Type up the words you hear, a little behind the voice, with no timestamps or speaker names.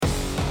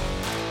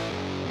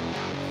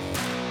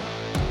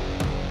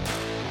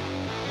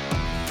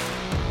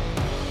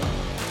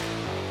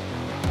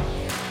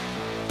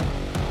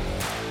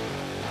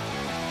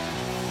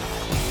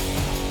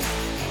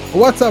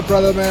What's up,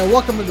 brother, man?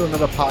 Welcome into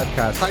another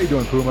podcast. How you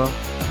doing, Puma?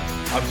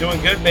 I'm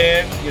doing good,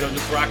 man.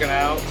 Just rocking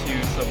out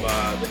to some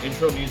the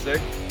intro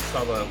music.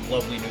 Saw the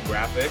lovely new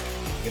graphic.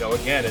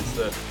 Again, it's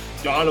the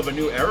dawn of a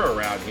new era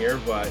around here.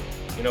 But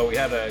we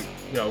had a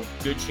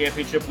good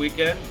championship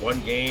weekend.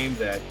 One game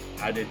that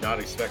I did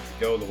not expect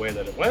to go the way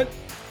that it went,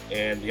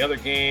 and the other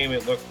game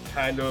it looked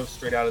kind of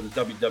straight out of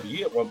the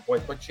WWE at one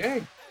point. But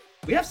Jay,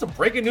 we have some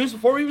breaking news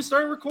before we even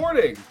started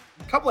recording.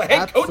 A couple of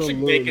head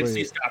coaching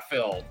vacancies got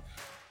filled.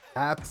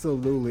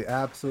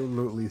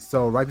 Absolutely.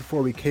 So right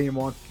before we came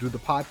on to do the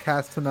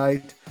podcast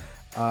tonight,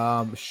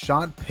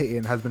 Sean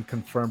Payton has been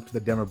confirmed to the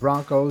Denver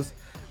Broncos,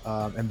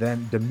 and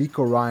then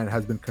DeMeco Ryan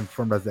has been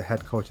confirmed as the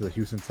head coach of the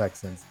Houston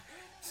Texans.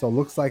 So it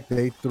looks like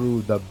they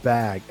threw the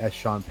bag at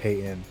Sean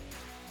Payton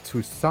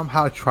to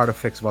somehow try to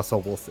fix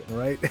Russell Wilson,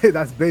 right?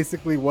 That's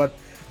basically what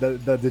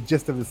the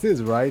gist of this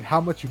is, right? How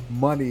much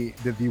money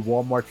did the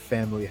Walmart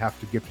family have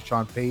to give to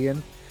Sean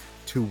Payton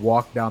to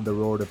walk down the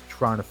road of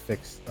trying to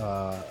fix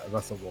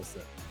Russell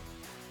Wilson?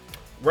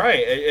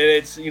 Right, and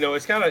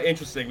it's kind of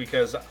interesting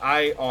because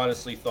I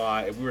honestly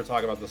thought, and we were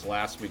talking about this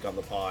last week on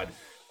the pod,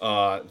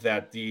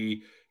 that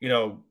the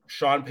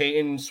Sean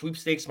Payton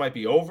sweepstakes might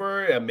be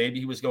over, and maybe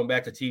he was going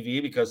back to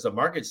TV because the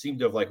market seemed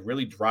to have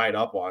really dried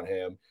up on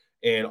him.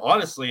 And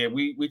honestly, and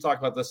we talked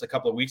about this a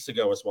couple of weeks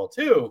ago as well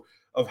too,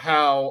 of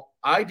how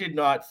I did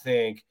not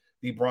think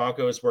the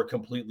Broncos were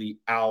completely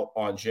out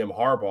on Jim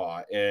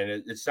Harbaugh. And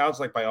it sounds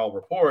like by all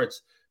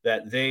reports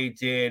that they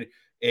did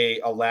a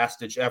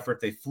last-ditch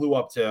effort. They flew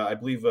up to, I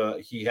believe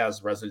he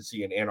has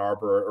residency in Ann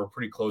Arbor or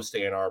pretty close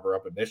to Ann Arbor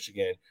up in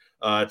Michigan,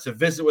 to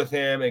visit with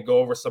him and go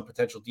over some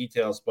potential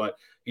details. But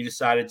he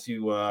decided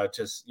to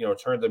just,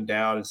 turn them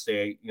down and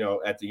stay,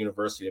 at the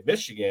University of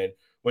Michigan,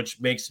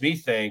 which makes me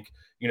think,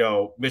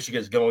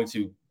 Michigan is going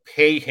to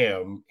pay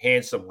him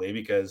handsomely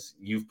because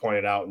you've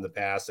pointed out in the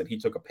past that he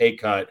took a pay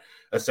cut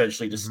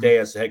essentially to stay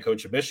as the head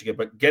coach of Michigan.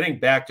 But getting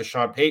back to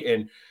Sean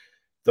Payton,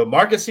 the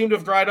market seemed to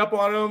have dried up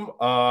on him.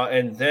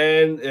 And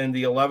then in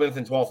the 11th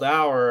and 12th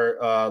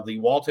hour, the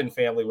Walton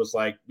family was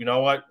like, you know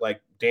what?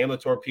 Damn the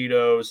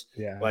torpedoes.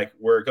 Yeah.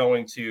 We're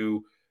going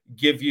to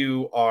give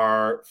you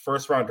our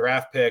first round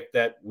draft pick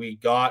that we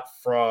got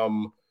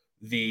from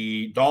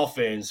the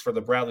Dolphins for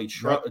the Bradley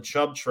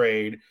Chubb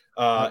trade,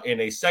 in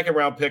a second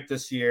round pick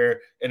this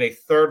year and a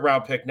third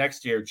round pick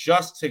next year,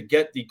 just to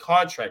get the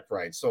contract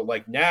right. So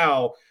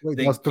now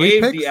they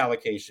gave the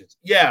allocations.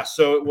 Yeah.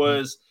 So it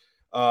was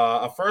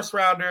a first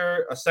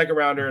rounder, a second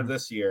rounder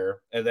this year,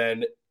 and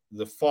then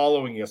the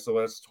following year, so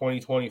that's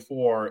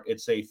 2024,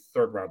 it's a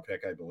third round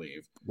pick, I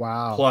believe.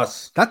 Wow.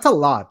 Plus that's a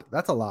lot.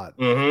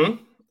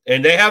 Mm-hmm.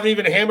 And they haven't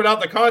even hammered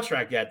out the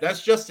contract yet.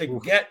 That's just to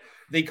get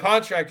the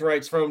contract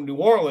rights from New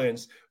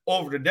Orleans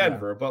over to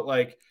Denver. Yeah.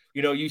 But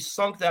you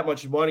sunk that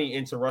much money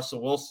into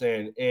Russell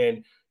Wilson,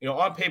 and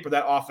on paper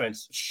that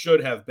offense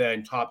should have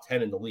been top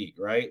 10 in the league,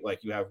 right?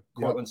 You have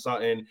Cortland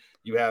Sutton,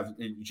 you have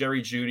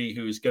Jerry Jeudy,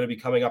 who's going to be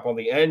coming up on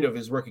the end of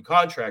his rookie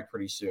contract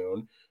pretty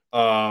soon.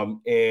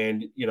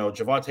 And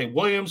Javonte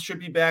Williams should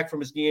be back from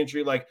his knee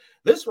injury.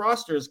 This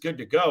roster is good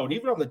to go. And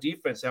even on the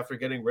defense, after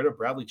getting rid of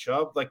Bradley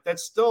Chubb,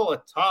 that's still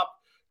a top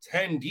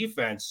 10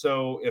 defense.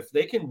 So if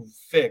they can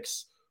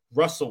fix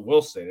Russell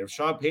Wilson, if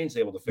Sean Payton's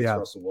able to fix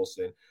Russell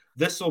Wilson,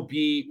 this will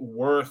be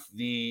worth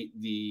the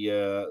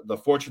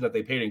fortune that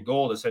they paid in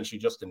gold, essentially,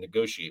 just to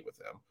negotiate with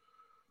him.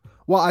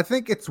 Well, I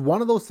think it's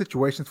one of those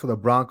situations for the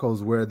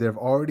Broncos where they're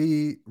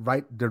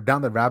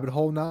down the rabbit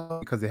hole now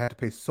because they had to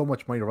pay so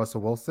much money to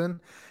Russell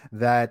Wilson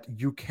that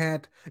you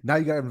got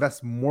to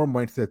invest more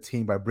money to the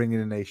team by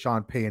bringing in a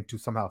Sean Payton to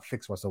somehow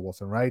fix Russell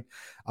Wilson, right?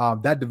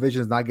 That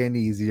division is not getting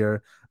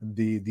easier.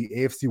 The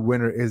AFC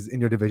winner is in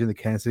your division, the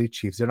Kansas City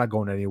Chiefs. They're not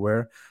going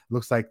anywhere.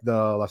 Looks like the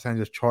Los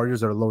Angeles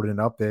Chargers are loading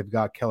up. They've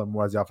got Kellen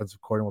Moore as the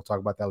offensive coordinator. We'll talk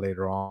about that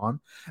later on.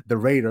 The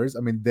Raiders,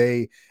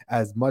 they,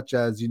 as much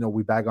as,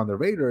 we bag on the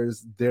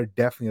Raiders, they're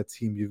definitely a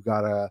team you've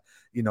got to,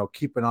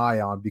 keep an eye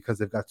on because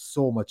they've got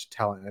so much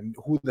talent. And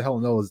who the hell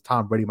knows,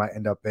 Tom Brady might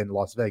end up in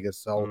Las Vegas.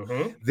 So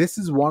this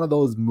is one of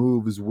those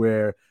moves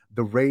where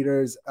the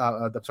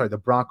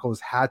the Broncos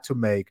had to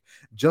make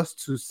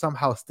just to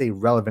somehow stay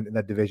relevant in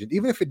that division,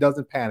 even if it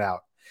doesn't pan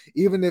out.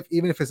 Even if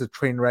it's a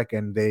train wreck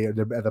and they're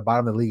at the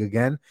bottom of the league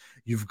again,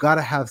 you've got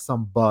to have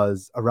some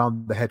buzz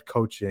around the head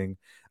coaching,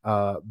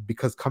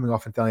 because coming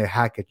off Nathaniel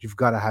Hackett, you've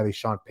got to have a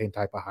Sean Payton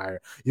type of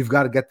hire. You've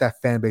got to get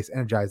that fan base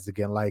energized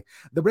again.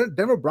 The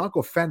Denver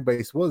Bronco fan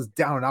base was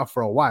down and out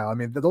for a while.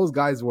 Those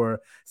guys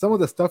were, some of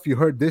the stuff you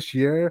heard this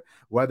year,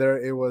 whether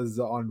it was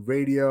on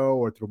radio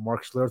or through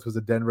Mark Schlereth, who's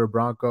a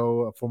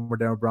former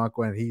Denver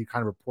Bronco, and he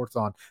kind of reports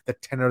on the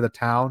tenor of the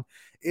town.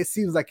 It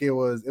seems like it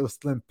was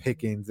slim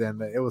pickings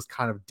and it was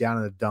kind of down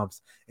in the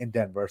dumps in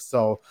Denver.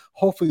 So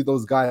hopefully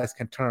those guys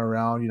can turn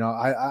around.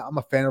 I'm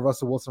a fan of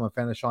Russell Wilson. I'm a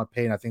fan of Sean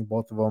Payton. I think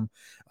both of them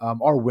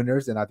are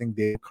winners, and I think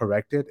they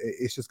corrected.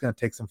 It's just going to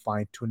take some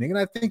fine tuning, and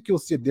I think you'll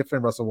see a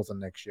different Russell Wilson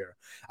next year.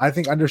 I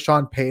think under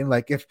Sean Payton,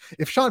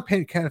 if Sean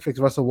Payton can't fix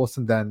Russell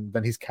Wilson, then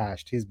he's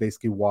cashed. He's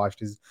basically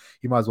washed.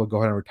 He might as well go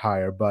ahead and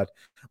retire. But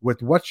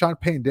with what Sean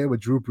Payton did with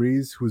Drew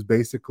Brees, who's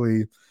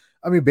basically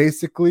I mean,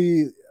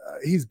 basically,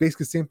 he's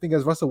basically the same thing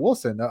as Russell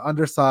Wilson,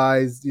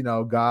 undersized,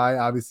 guy.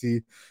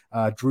 Obviously,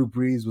 Drew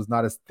Brees was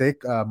not as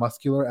thick,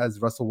 muscular as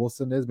Russell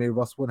Wilson is. Maybe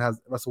Russell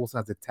Wilson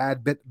has a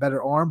tad bit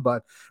better arm,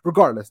 but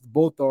regardless,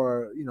 both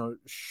are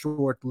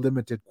short,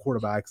 limited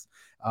quarterbacks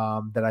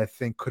that I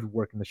think could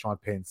work in the Sean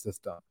Payton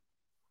system.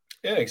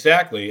 Yeah,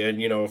 exactly.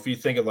 And if you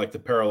think of like the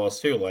parallels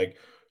too, like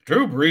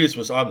Drew Brees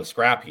was on the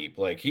scrap heap.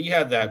 Like he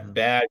had that Mm-hmm.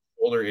 bad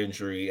shoulder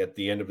injury at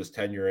the end of his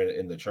tenure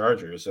in the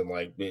Chargers, and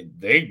like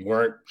they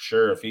weren't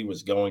sure if he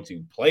was going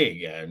to play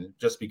again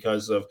just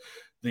because of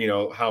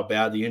how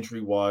bad the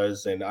injury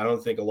was. And I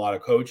don't think a lot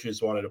of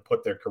coaches wanted to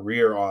put their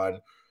career on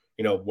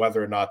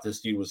whether or not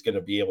this dude was going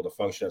to be able to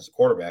function as a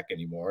quarterback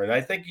anymore. And I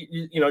think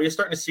you're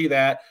starting to see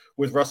that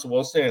with Russell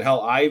Wilson. And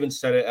hell, I even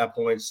said it at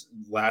points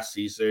last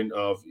season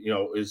of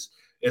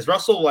is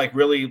Russell like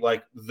really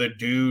like the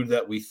dude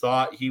that we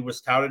thought he was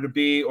touted to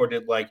be, or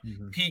did like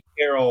Mm-hmm. Pete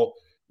Carroll,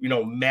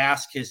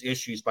 mask his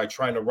issues by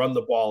trying to run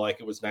the ball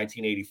like it was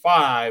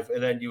 1985,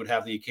 and then you would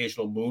have the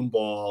occasional moon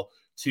ball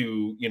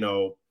to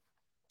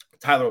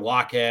Tyler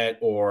Lockett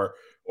or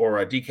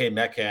a DK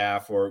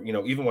Metcalf, or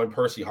even when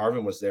Percy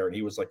Harvin was there and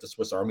he was like the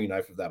Swiss Army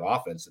knife of that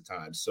offense at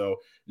times. So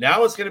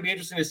now it's going to be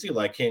interesting to see,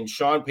 like, can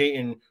Sean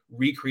Payton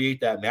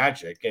recreate that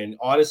magic? And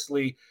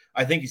honestly,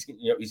 I think he's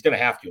going to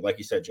have to, like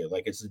you said, Jay.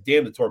 Like, it's the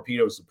damn the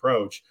torpedoes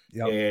approach.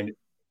 Yep. And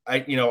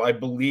I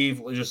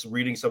believe, just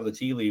reading some of the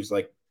tea leaves,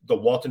 like the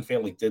Walton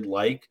family did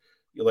like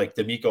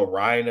DeMeco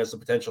Ryan as a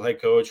potential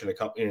head coach, and a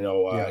couple,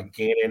 Yeah.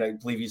 Gannon, I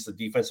believe he's the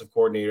defensive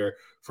coordinator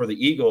for the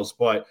Eagles,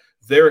 but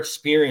their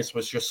experience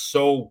was just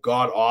so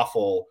god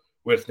awful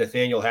with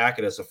Nathaniel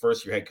Hackett as a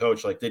first year head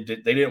coach. Like they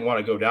didn't want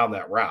to go down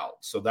that route.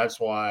 So that's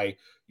why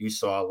you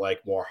saw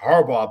like more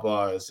Harbaugh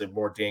buzz and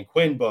more Dan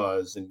Quinn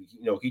buzz. And,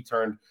 he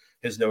turned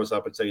his nose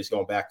up and said he's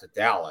going back to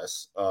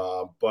Dallas.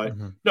 But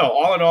Mm-hmm. no,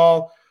 all in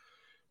all,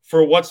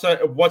 for what's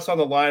on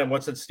the line and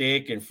what's at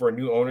stake, and for a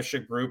new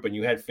ownership group, and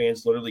you had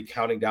fans literally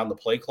counting down the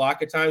play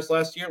clock at times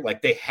last year,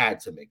 like they had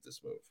to make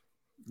this move.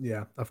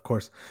 Yeah, of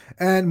course.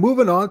 And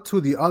moving on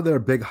to the other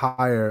big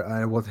hire,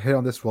 and we'll hit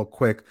on this real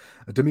quick.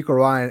 DeMeco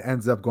Ryan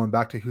ends up going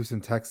back to Houston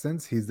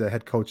Texans. He's the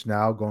head coach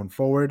now going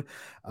forward.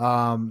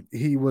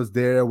 He was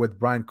there with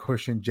Brian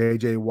Cushing,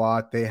 JJ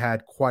Watt. They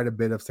had quite a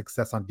bit of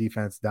success on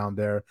defense down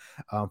there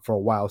for a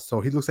while. So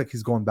he looks like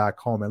he's going back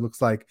home. It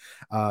looks like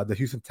the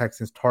Houston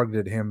Texans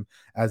targeted him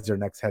as their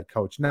next head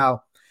coach.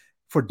 Now,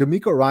 for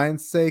DeMeco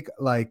Ryan's sake,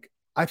 like,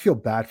 I feel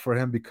bad for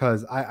him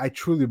because I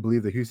truly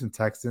believe the Houston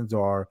Texans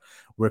are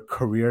where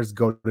careers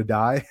go to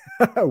die,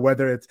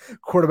 whether it's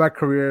quarterback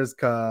careers,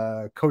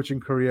 coaching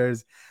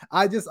careers.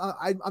 I'm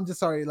just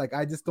sorry. Like,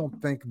 I just don't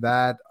think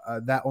that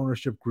that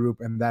ownership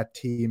group and that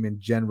team in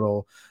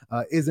general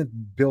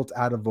isn't built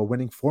out of a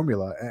winning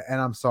formula.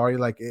 And I'm sorry.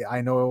 Like,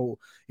 I know,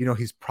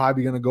 he's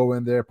probably going to go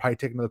in there, probably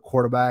take another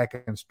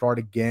quarterback and start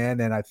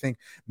again. And I think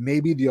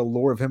maybe the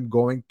allure of him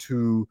going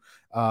to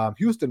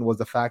Houston was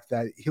the fact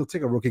that he'll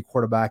take a rookie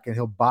quarterback and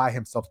he'll buy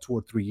himself 2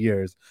 or 3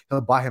 years.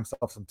 He'll buy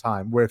himself some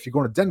time. Where if you're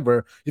going to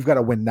Denver, you've got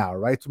to win now,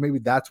 right? So maybe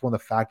that's one of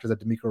the factors that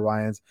DeMeco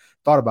Ryans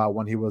thought about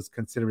when he was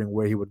considering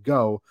where he would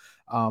go.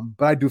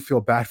 But I do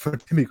feel bad for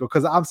DeMeco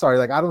because I'm sorry,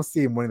 like, I don't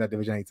see him winning that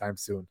division anytime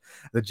soon.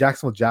 The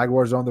Jacksonville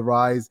Jaguars are on the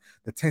rise.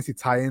 The Tennessee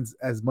Titans,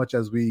 as much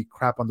as we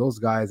crap on those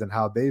guys and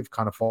how they've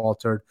kind of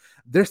faltered,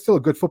 they're still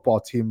a good football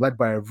team led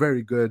by a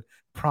very good,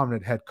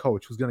 prominent head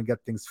coach who's going to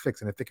get things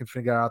fixed. And if they can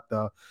figure out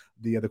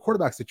the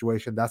quarterback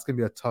situation, that's going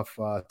to be a tough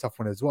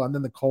one as well. And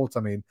then the Colts, I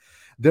mean,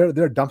 they're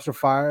a dumpster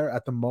fire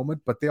at the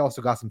moment, but they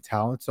also got some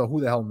talent. So who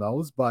the hell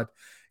knows? But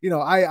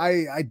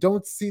I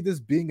don't see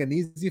this being an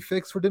easy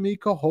fix for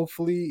DeMeco.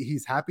 Hopefully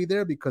he's happy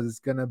there because it's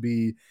going to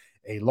be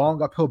a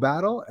long uphill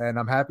battle. And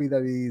I'm happy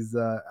that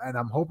and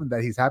I'm hoping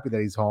that he's happy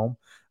that he's home.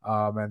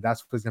 And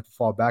that's what he's going to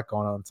fall back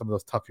on some of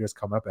those tough years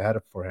coming up ahead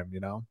for him.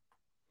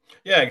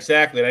 Yeah,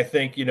 exactly. And I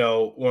think,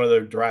 one of the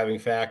driving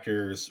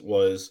factors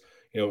was,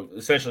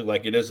 essentially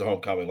like it is a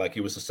homecoming. Like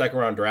he was a second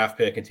round draft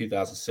pick in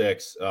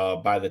 2006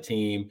 by the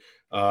team.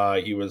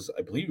 I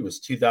believe he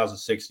was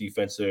 2006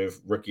 defensive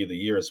rookie of the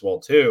year as well,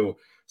 too.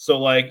 So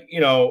like,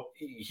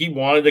 he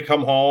wanted to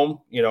come home,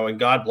 and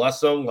God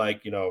bless him.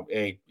 Like,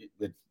 hey,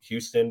 the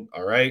Houston,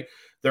 all right.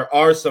 There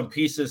are some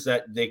pieces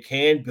that they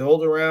can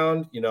build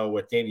around,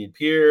 with Dameon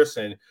Pierce,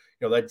 and,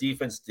 that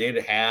defense did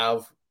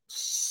have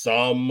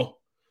some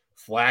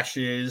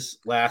flashes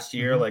last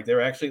year. Mm-hmm. Like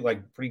they're actually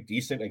like pretty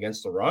decent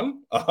against the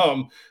run.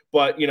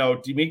 But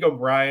DeMeco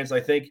Ryans, I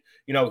think,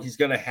 he's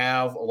going to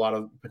have a lot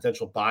of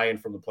potential buy-in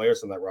from the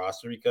players on that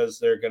roster because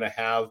they're going to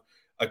have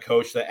a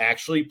coach that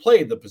actually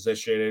played the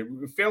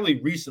position fairly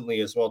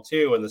recently as well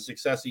too. And the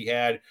success he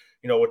had,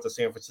 with the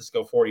San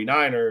Francisco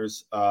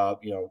 49ers,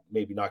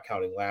 maybe not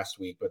counting last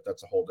week, but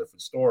that's a whole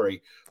different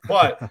story.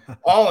 But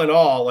all in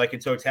all, like in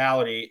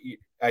totality,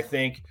 I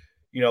think,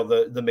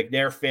 the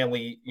McNair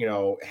family,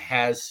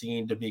 has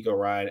seen DeMeco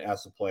Ryan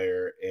as a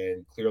player,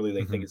 and clearly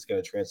they think it's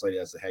going to translate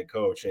as the head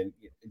coach. And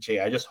Jay,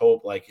 I just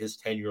hope like his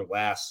tenure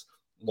lasts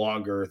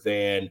longer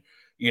than,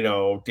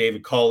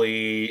 David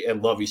Culley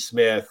and Lovie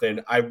Smith.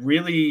 And I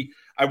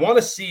want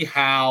to see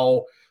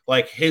how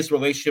like his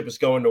relationship is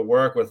going to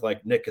work with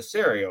like Nick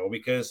Caserio,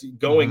 because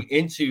going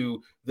into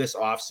this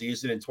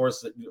offseason and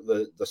towards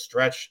the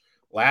stretch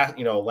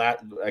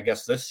I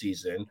guess this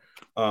season,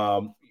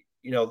 Caserio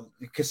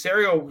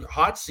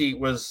hot seat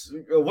was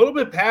a little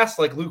bit past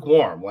like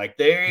lukewarm. Like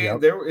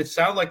it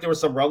sounded like there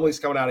was some rumblings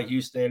coming out of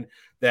Houston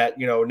that,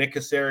 Nick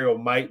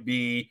Caserio might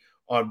be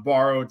on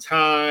borrowed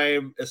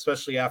time,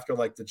 especially after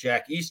like the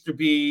Jack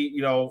Easterby,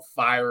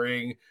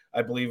 firing.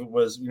 I believe it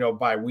was,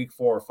 by week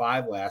 4 or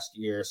 5 last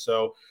year.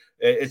 So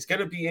it's going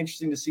to be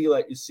interesting to see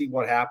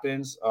what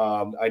happens.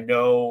 I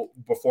know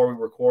before we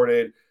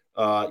recorded,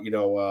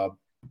 Ian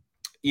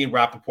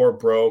Rappaport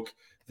broke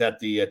that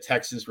the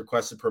Texans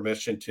requested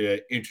permission to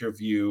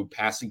interview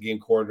passing game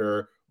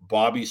coordinator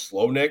Bobby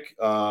Slowick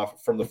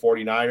from the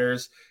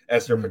 49ers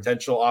as their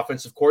potential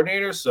offensive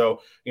coordinator. So,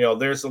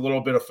 there's a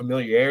little bit of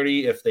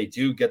familiarity if they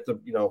do get the,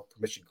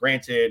 permission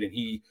granted and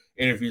he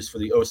interviews for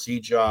the OC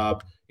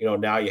job.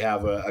 Now you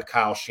have a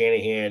Kyle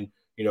Shanahan,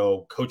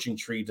 coaching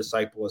tree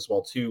disciple as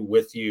well too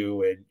with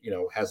you, and,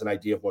 has an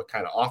idea of what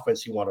kind of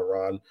offense you want to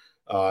run.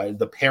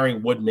 The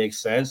pairing would make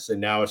sense.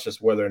 And now it's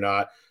just whether or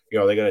not,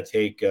 they're going to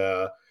take,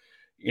 the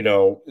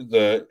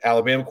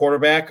Alabama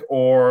quarterback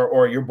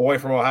or your boy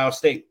from Ohio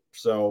State.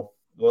 So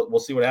we'll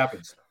see what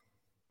happens.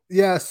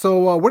 Yeah.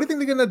 So what do you think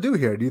they're going to do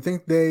here? Do you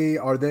think they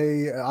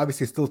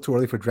obviously still too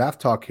early for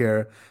draft talk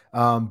here?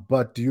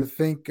 But do you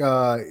think,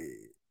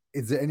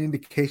 is there any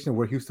indication of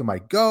where Houston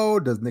might go?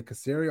 Does Nick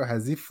Caserio,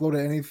 has he floated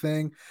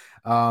anything?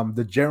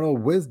 The general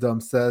wisdom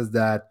says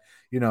that,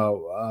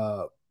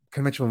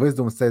 conventional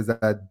wisdom says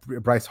that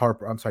Bryce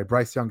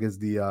Young is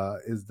the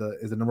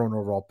number 1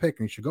 overall pick,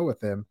 and you should go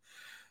with him.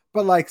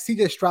 But like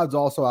CJ Stroud's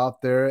also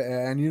out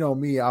there, and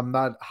me, I'm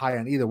not high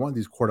on either one of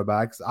these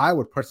quarterbacks. I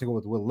would personally go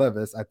with Will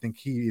Levis. I think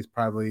he is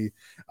probably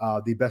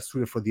the best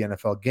suited for the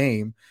NFL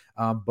game.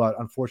 But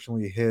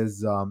unfortunately,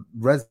 his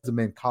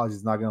resume in college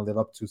is not going to live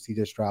up to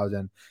CJ Stroud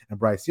and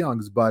Bryce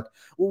Young's. But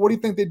what do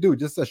you think they do?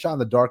 Just a shot in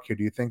the dark here.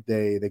 Do you think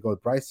they go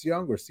with Bryce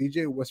Young or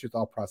CJ? What's your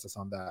thought process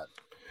on that?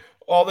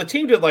 Well, the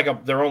team did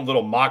like their own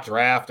little mock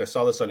draft. I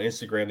saw this on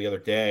Instagram the other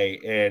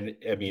day, and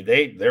I mean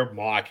their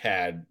mock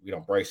had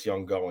Bryce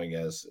Young going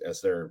as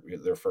their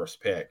first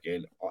pick,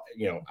 and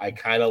I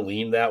kind of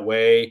lean that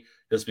way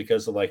just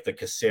because of like the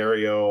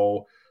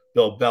Caserio,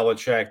 Bill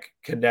Belichick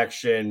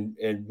connection,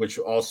 and which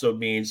also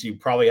means you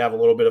probably have a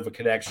little bit of a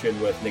connection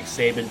with Nick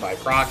Saban by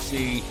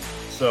proxy.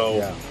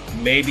 So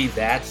maybe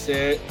that's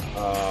it,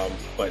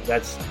 but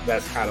that's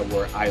kind of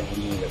where I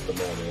lean at the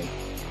moment.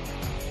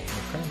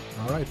 Okay.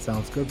 All right.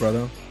 Sounds good,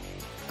 brother.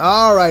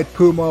 All right,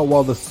 Puma.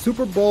 Well, the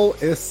Super Bowl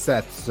is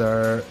set,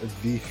 sir.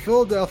 The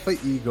Philadelphia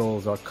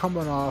Eagles are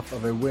coming off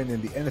of a win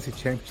in the NFC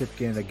Championship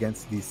game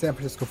against the San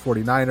Francisco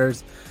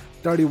 49ers.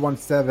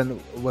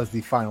 31-7 was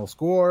the final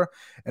score.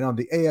 And on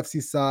the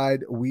AFC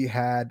side, we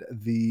had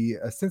the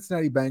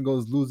Cincinnati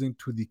Bengals losing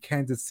to the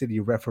Kansas City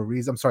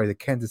the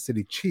Kansas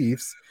City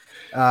Chiefs.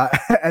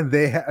 And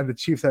the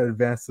Chiefs had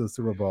advanced to the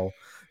Super Bowl.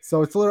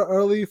 So it's a little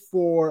early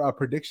for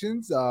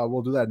predictions.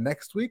 We'll do that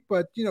next week.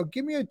 But,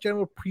 give me a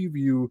general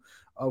preview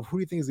of who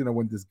do you think is going to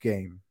win this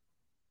game.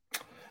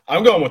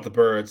 I'm going with the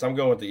Birds. I'm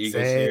going with the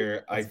Eagles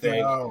here. I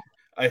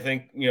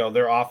think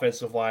their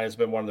offensive line has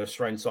been one of their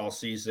strengths all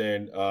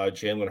season.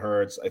 Jalen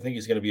Hurts, I think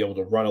he's going to be able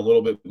to run a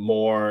little bit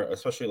more,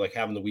 especially like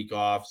having the week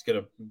off. He's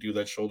going to do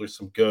that shoulder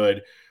some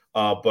good.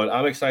 But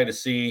I'm excited to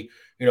see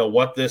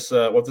what this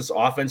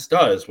offense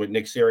does with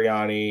Nick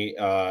Sirianni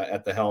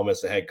at the helm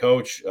as the head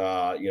coach.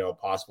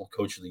 Possible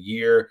coach of the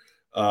year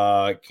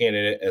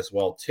candidate as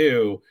well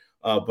too.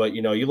 But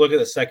you look at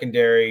the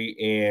secondary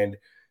and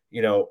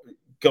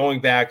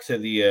going back to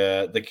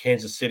the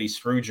Kansas City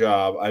screw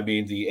job, I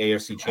mean the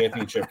AFC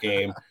Championship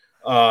game,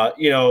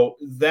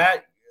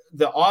 that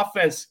the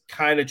offense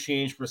kind of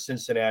changed for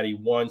Cincinnati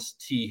once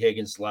T.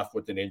 Higgins left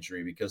with an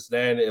injury, because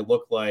then it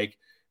looked like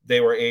they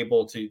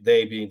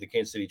being the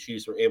Kansas City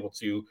Chiefs, were able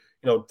to,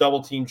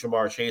 double team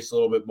Jamar Chase a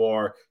little bit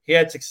more. He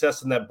had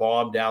success in that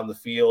bomb down the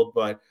field,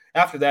 but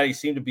after that, he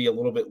seemed to be a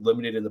little bit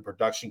limited in the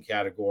production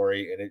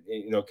category, and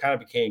it kind of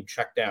became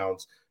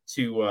checkdowns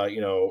to,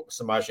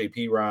 Samaje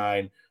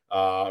Perine,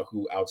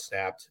 who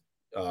outsnapped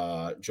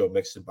Joe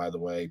Mixon, by the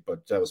way,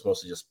 but that was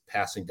mostly just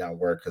passing down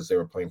work because they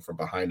were playing from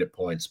behind at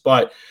points.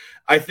 But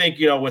I think,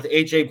 with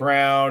A.J.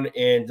 Brown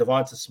and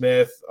Devonta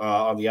Smith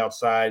on the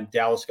outside,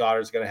 Dallas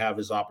Goedert is going to have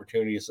his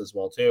opportunities as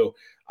well, too.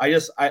 I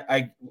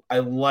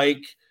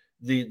like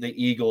the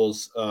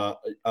Eagles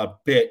a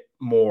bit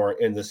more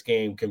in this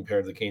game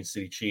compared to the Kansas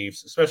City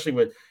Chiefs, especially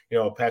with,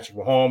 Patrick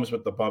Mahomes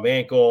with the bum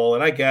ankle.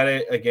 And I get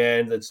it.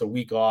 Again, that's a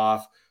week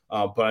off.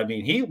 But I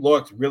mean, he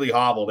looked really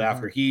hobbled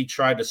after he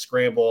tried to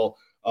scramble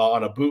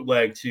on a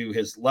bootleg to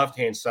his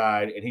left-hand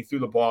side, and he threw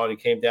the ball and he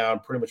came down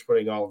pretty much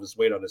putting all of his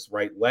weight on his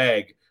right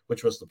leg,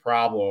 which was the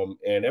problem.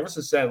 And ever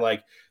since then,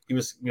 like, he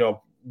was,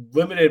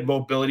 limited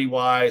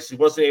mobility-wise. He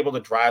wasn't able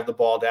to drive the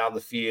ball down the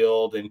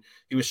field, and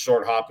he was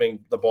short-hopping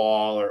the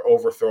ball or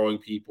overthrowing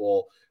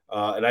people.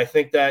 And I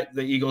think that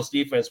the Eagles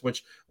defense,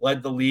 which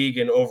led the league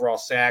in overall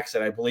sacks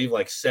at I believe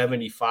like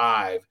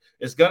 75,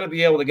 is going to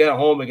be able to get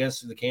home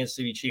against the Kansas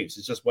City Chiefs.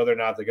 It's just whether or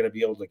not they're going to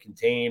be able to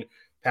contain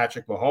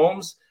Patrick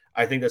Mahomes.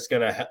 I think that's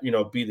going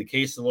to be the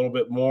case a little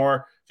bit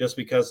more just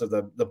because of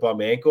the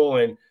bum ankle.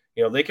 And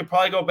they could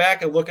probably go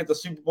back and look at the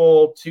Super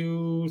Bowl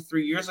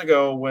 2-3 years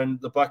ago when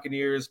the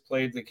Buccaneers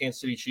played the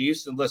Kansas City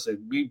Chiefs. And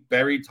listen, we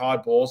buried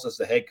Todd Bowles as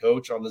the head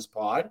coach on this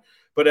pod,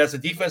 but as a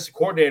defensive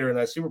coordinator in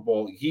that Super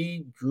Bowl,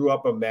 he drew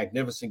up a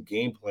magnificent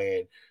game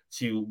plan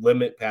to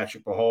limit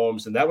Patrick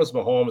Mahomes. And that was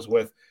Mahomes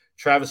with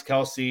Travis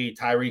Kelce,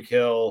 Tyreek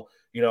Hill,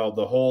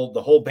 the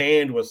whole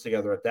band was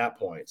together at that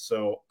point.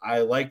 So I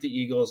like the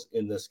Eagles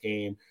in this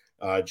game.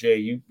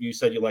 Jay, you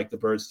said you like the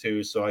Birds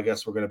too, so I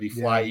guess we're going to be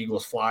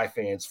Eagles Fly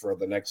fans for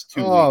the next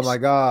 2 weeks. Oh my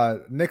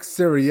God, Nick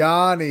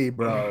Sirianni,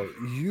 bro,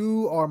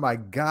 you are my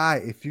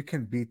guy. If you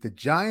can beat the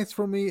Giants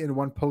for me in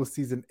one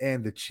postseason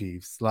and the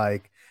Chiefs,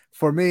 like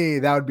for me,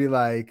 that would be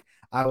like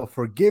I will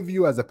forgive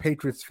you as a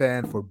Patriots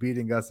fan for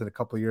beating us a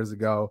couple of years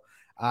ago.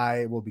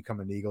 I will become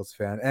an Eagles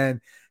fan,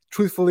 and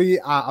truthfully,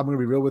 I'm going to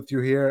be real with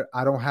you here.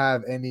 I don't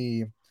have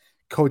any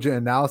cogent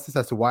analysis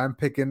as to why I'm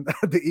picking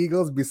the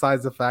Eagles,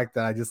 besides the fact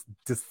that I just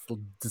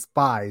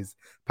despise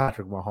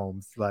Patrick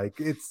Mahomes. Like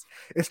it's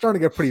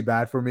starting to get pretty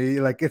bad for me.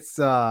 Like it's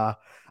I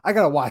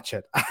gotta watch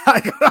it. I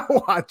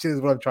gotta watch it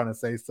is what I'm trying to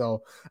say.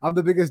 So I'm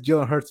the biggest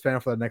Jalen Hurts fan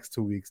for the next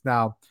 2 weeks.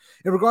 Now,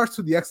 in regards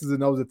to the X's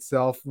and O's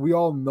itself, we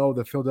all know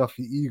the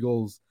Philadelphia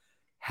Eagles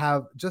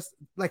have just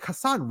like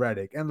Hassan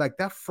Reddick and like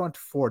that front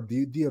four,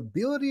 the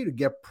ability to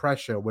get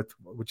pressure with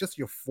just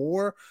your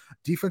 4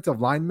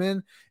 defensive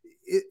linemen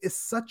is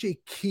such a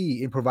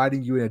key in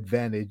providing you an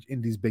advantage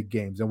in these big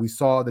games. And we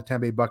saw the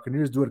Tampa Bay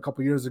Buccaneers do it a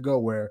couple years ago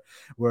where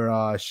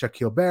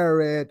Shaquille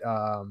Barrett,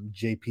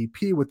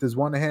 JPP with his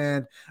one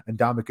hand, and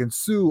Ndamukong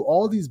Suh,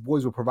 all these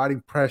boys were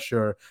providing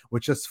pressure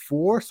with just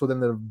 4. So then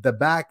the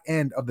back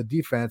end of the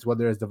defense,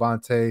 whether it's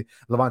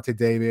Levante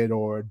David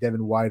or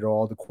Devin White or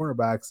all the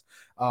cornerbacks,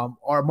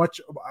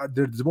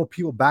 there's more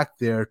people back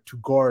there to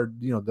guard,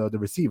 the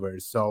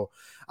receivers. So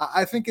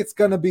I think it's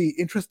going to be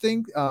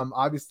interesting.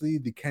 Obviously,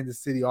 the Kansas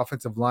City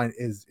offensive line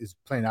is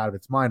playing out of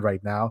its mind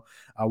right now.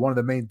 One of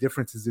the main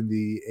differences in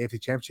the AFC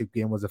Championship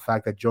game was the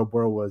fact that Joe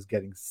Burrow was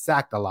getting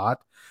sacked a lot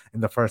in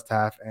the first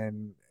half.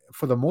 And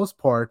for the most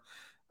part,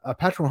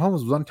 Patrick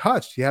Mahomes was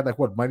untouched. He had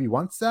maybe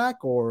 1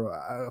 sack or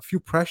a few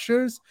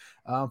pressures.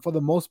 For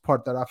the most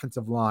part, that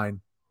offensive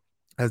line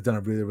has done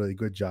a really, really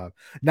good job.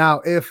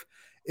 Now, if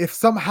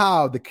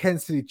somehow the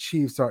Kansas City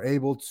Chiefs are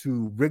able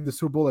to rig the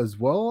Super Bowl as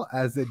well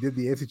as they did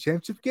the AFC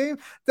Championship game,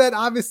 then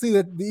obviously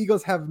the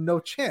Eagles have no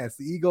chance.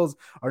 The Eagles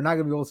are not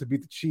going to be able to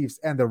beat the Chiefs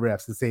and the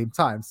refs at the same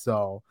time.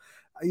 So,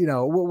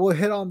 we'll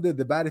hit on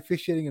the bad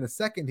officiating in a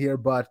second here,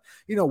 but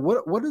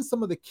what are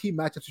some of the key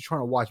matchups you're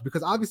trying to watch?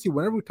 Because obviously,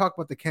 whenever we talk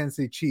about the Kansas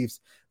City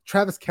Chiefs,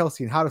 Travis Kelce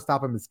and how to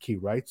stop him is key,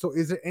 right? So,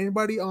 is there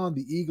anybody on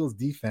the Eagles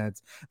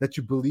defense that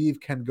you believe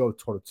can go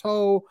toe to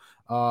toe?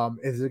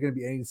 Is there going to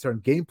be any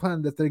certain game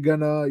plan that they're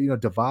gonna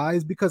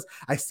devise? Because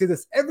I say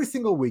this every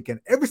single week,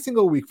 and every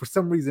single week for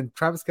some reason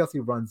Travis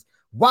Kelce runs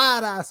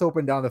wide ass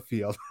open down the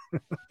field.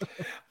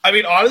 I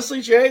mean,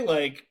 honestly, Jay,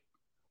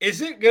 is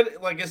it good?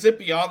 Is it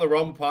beyond the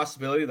realm of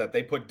possibility that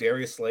they put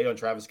Darius Slay on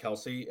Travis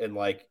Kelce and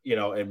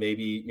and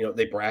maybe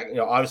they bracket?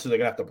 Obviously they're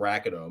gonna have to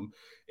bracket him,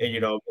 and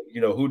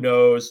who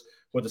knows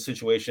what the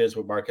situation is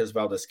with Marquez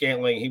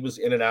Valdes-Scantling. He was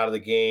in and out of the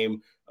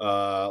game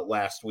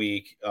last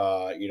week.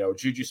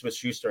 Juju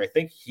Smith-Schuster, I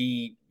think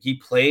he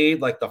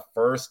played the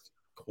first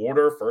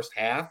quarter, first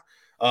half,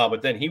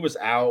 but then he was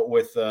out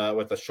with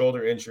a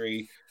shoulder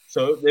injury.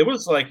 So it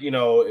was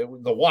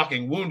the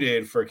walking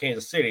wounded for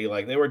Kansas City.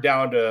 They were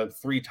down to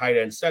 3 tight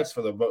end sets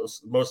for the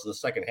most of the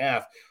second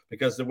half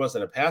because there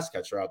wasn't a pass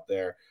catcher out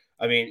there.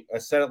 I mean, I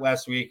said it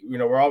last week.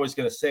 We're always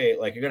going to say it,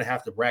 you're going to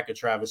have to bracket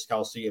Travis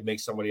Kelce and make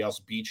somebody else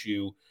beat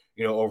you,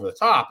 over the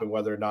top, and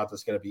whether or not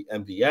that's going to be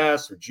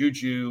MVS or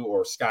Juju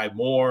or Sky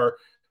Moore.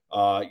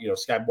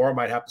 Sky Moore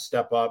might have to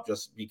step up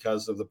just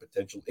because of the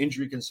potential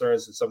injury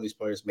concerns that some of these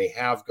players may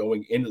have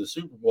going into the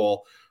Super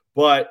Bowl.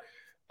 But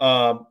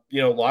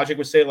logic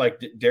would say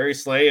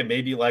Darius Slay and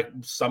maybe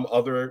some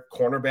other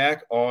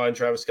cornerback on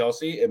Travis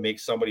Kelce and make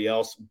somebody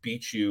else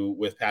beat you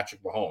with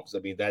Patrick Mahomes. I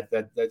mean, that's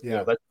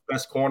the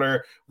best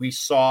corner. We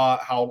saw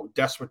how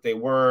desperate they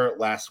were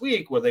last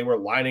week where they were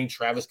lining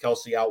Travis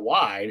Kelce out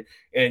wide.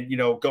 And,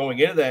 going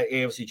into that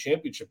AFC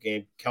Championship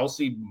game,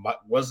 Kelce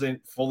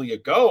wasn't fully a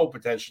go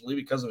potentially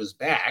because of his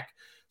back.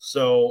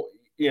 So,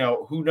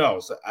 who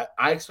knows?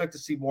 I expect to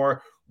see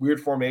more weird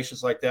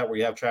formations like that where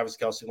you have Travis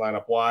Kelce line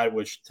up wide,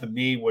 which to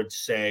me would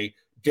say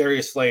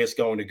Darius Slay is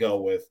going to go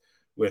with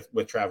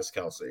Travis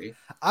Kelce.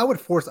 I would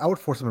force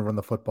him to run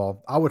the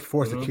football. I would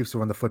force the Chiefs to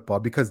run the football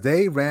because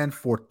they ran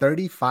for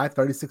 35,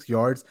 36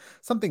 yards,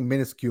 something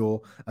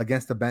minuscule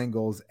against the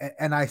Bengals.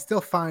 And I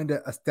still find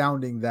it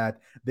astounding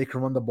that they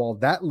can run the ball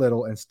that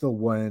little and still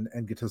win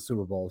and get to the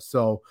Super Bowl.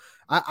 So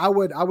I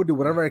would do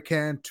whatever I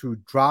can to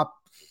drop.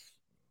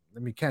 I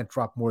mean, can't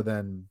drop more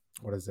than,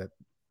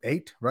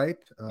 8, right?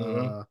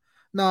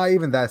 No,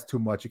 even that's too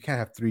much. You can't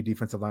have three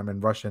defensive linemen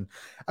rushing.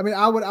 I mean,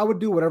 I would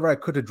do whatever I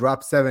could to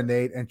drop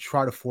 7-8 and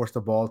try to force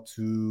the ball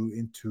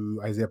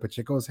into Isaiah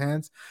Pacheco's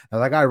hands. Now,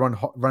 that guy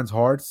runs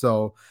hard,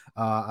 so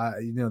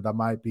that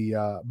might be.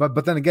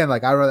 But then again,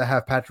 like I'd rather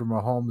have Patrick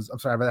Mahomes. I'm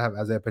sorry, I'd rather have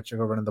Isaiah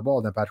Pacheco running the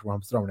ball than Patrick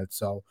Mahomes throwing it.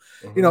 So,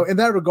 in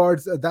that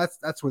regards,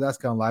 that's where that's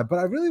gonna lie. But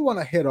I really want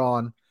to hit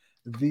on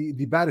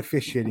the bad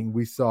officiating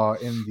we saw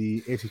in the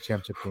AFC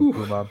Championship game,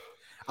 Puma.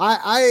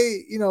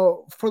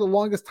 For the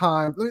longest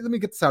time, let me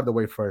get this out of the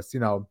way first.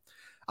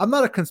 I'm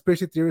not a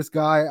conspiracy theorist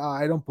guy.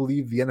 I don't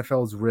believe the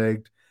NFL is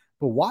rigged,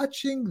 but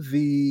watching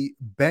the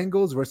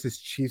Bengals versus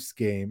Chiefs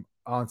game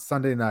on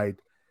Sunday night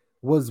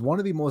was one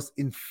of the most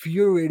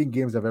infuriating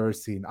games I've ever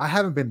seen. I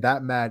haven't been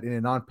that mad in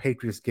a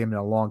non-Patriots game in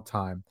a long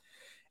time.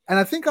 And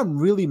I think I'm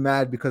really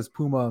mad because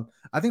Puma,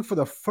 I think for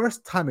the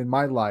first time in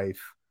my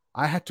life,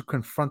 I had to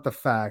confront the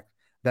fact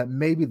that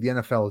maybe the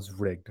NFL is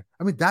rigged.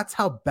 I mean, that's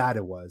how bad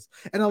it was.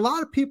 And a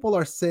lot of people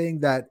are saying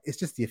that it's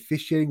just the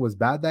officiating was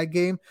bad that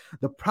game.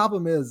 The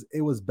problem is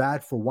it was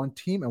bad for one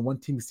team, and one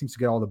team seems to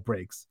get all the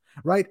breaks,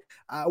 right?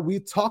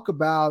 We talk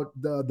about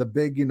the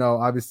big,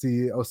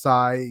 obviously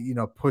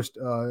Osai, pushed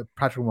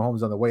Patrick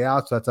Mahomes on the way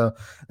out. So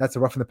that's a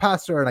roughing the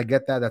passer, and I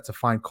get that. That's a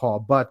fine call.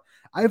 But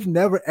I've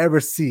never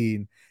ever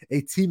seen a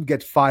team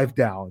get 5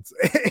 downs.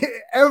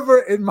 Ever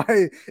in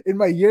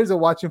my years of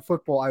watching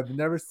football, I've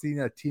never seen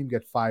a team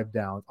get 5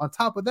 downs. On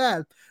top of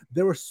that,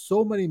 there were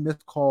so many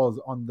missed calls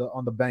on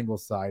the Bengals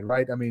side,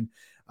 right? I mean,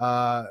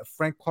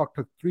 Frank Clark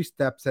took 3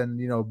 steps and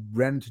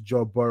ran into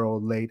Joe Burrow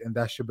late, and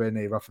that should have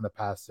been a roughing the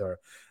passer.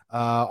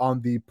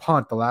 On the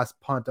punt, the last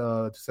punt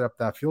to set up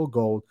that field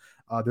goal,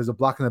 there's a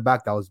block in the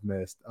back that was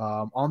missed.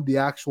 On the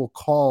actual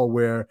call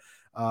where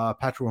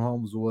Patrick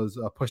Mahomes was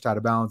pushed out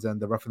of bounds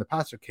and the roughing the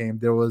passer came,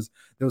 there was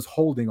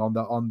holding on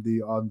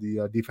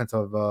the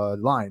defensive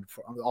line,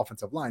 on the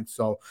offensive line,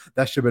 so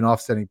that should have been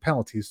offsetting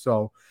penalties.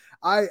 So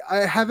I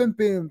haven't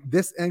been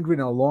this angry in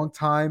a long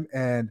time,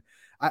 and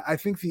I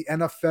think the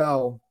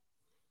NFL,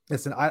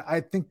 listen, I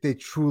think they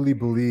truly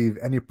believe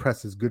any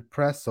press is good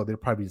press. So they're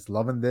probably just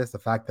loving this. The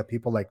fact that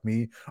people like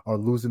me are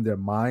losing their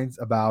minds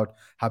about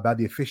how bad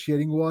the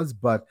officiating was.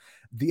 But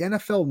the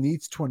NFL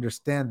needs to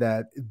understand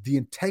that the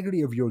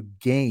integrity of your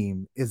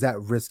game is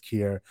at risk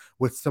here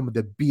with some of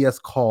the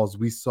BS calls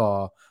we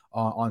saw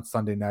on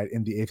Sunday night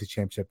in the AFC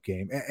Championship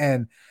game.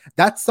 And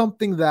that's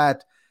something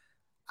that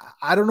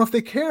I don't know if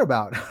they care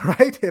about,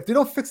 right? If they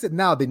don't fix it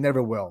now, they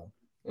never will.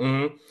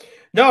 Mm-hmm.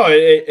 No,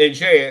 and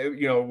Jay,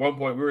 at one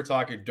point we were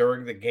talking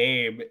during the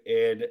game,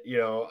 and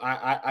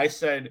I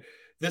said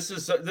this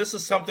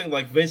is something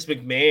like Vince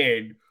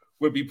McMahon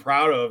would be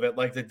proud of at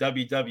like the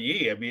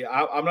WWE. I mean,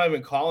 I'm not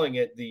even calling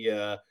it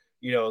the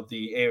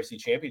the AFC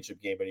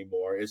Championship game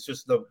anymore. It's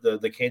just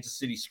the Kansas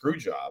City screw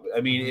job.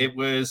 I mean, It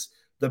was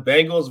the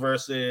Bengals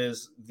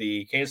versus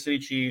the Kansas City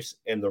Chiefs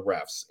and the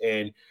refs,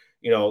 and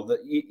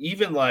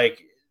even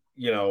like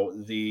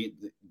the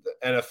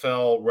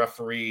NFL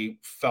referee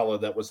fella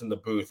that was in the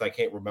booth. I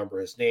can't remember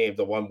his name.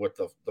 The one with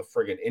the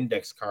friggin'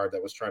 index card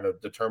that was trying to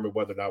determine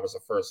whether or not it was a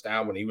first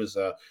down when he was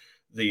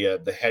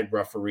the head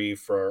referee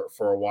for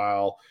a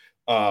while.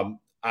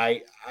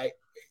 I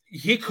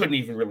he couldn't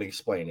even really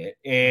explain it,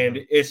 and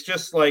it's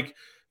just like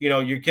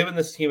you're giving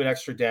this team an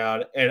extra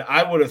down, and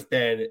I would have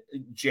turned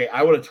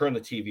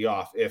the TV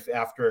off if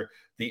after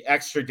the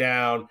extra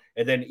down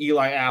and then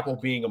Eli Apple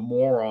being a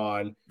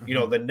moron,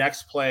 the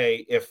next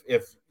play, if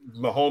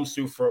Mahomes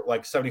threw for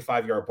like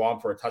 75-yard bomb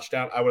for a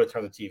touchdown, I would have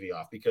turned the TV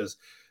off because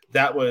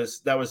that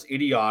was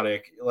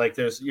idiotic. Like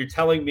you're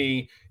telling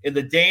me in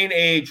the day and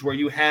age where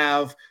you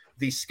have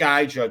the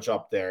sky judge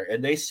up there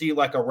and they see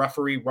like a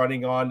referee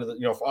running on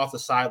to off the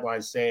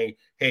sideline saying,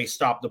 hey,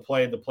 stop the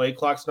play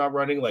clock's not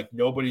running, like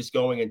nobody's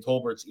going in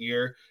Tolbert's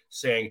ear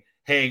saying,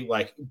 hey,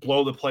 like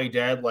blow the play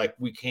dead, like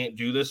we can't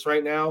do this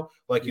right now,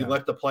 like you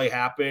let the play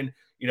happen.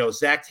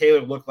 Zach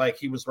Taylor looked like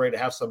he was ready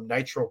to have some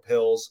nitro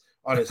pills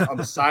on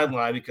the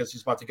sideline because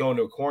he's about to go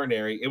into a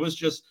coronary. It was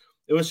just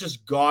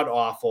god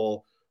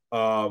awful.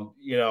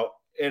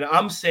 And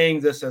I'm saying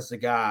this as the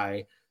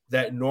guy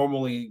that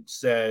normally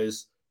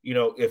says,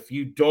 if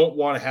you don't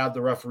want to have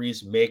the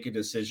referees make a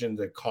decision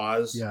that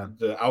cause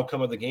the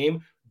outcome of the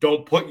game,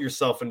 don't put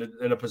yourself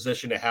in a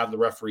position to have the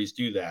referees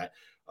do that.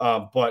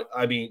 But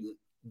I mean,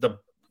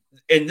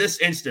 in this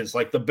instance,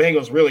 like the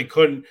Bengals really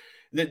couldn't.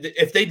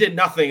 If they did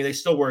nothing, they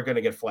still weren't going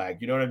to get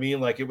flagged. You know what I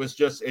mean? Like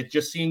it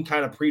just seemed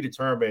kind of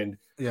predetermined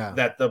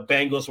that the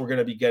Bengals were going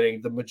to be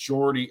getting the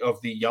majority of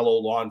the yellow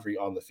laundry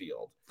on the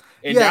field.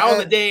 And now in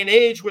the day and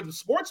age with the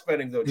sports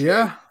betting, though,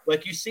 Jay,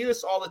 like you see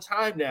this all the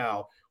time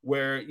now,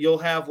 where you'll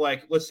have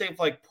like, let's say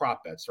like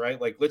prop bets,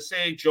 right? Like let's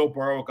say Joe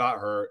Burrow got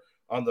hurt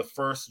on the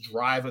first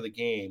drive of the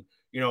game.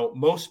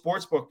 Most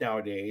sportsbook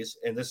nowadays,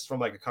 and this is from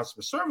like a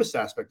customer service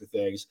aspect of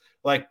things,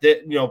 like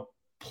that,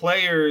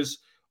 players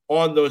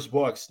on those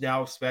books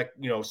now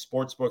expect,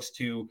 sports books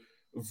to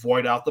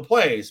void out the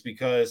plays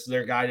because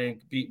their guy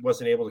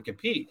wasn't able to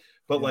compete.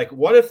 But like,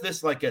 what if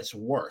this like gets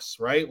worse,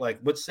 right? Like,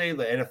 let's say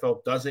the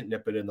NFL doesn't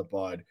nip it in the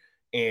bud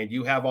and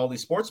you have all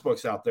these sports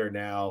books out there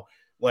now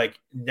like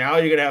now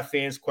you're gonna have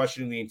fans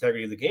questioning the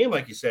integrity of the game,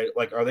 like you said.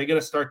 Like, are they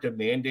gonna start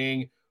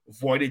demanding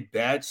voided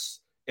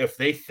bets if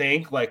they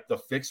think like the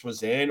fix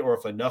was in, or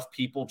if enough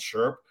people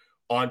chirp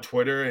on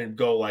Twitter and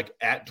go like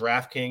at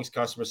DraftKings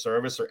customer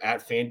service or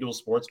at FanDuel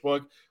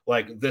Sportsbook,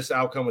 like this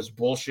outcome was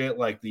bullshit,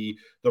 like the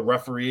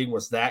refereeing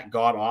was that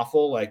god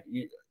awful, like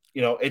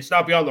it's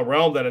not beyond the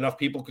realm that enough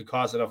people could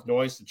cause enough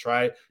noise to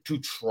try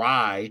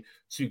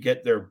to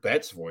get their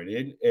bets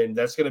voided, and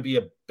that's going to be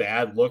a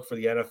bad look for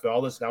the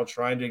NFL that's now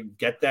trying to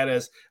get that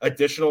as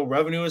additional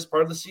revenue as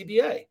part of the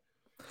CBA.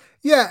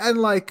 Yeah, and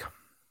like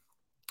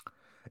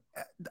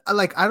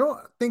I don't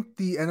think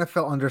the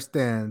NFL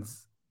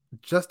understands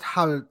just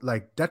how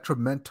like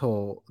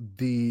detrimental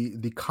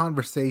the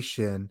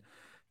conversation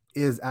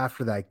is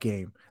after that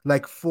game.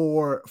 Like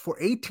for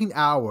 18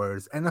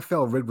 hours,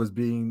 NFL rig was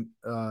being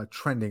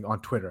trending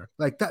on Twitter.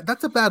 Like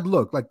that's a bad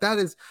look. Like that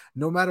is,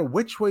 no matter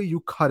which way you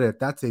cut it,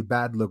 that's a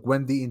bad look.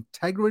 When the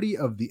integrity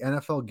of the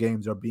NFL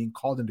games are being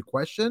called into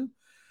question,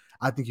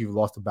 I think you've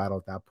lost the battle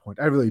at that point.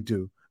 I really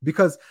do.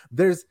 Because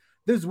there's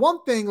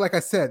one thing, like I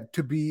said,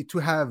 to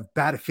have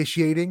bad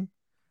officiating,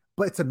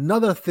 but it's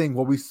another thing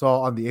what we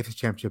saw on the AFC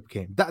Championship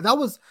game. That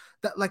was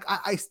that. Like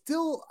I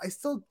still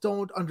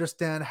don't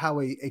understand how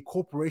a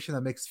corporation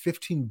that makes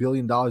 $15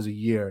 billion a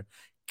year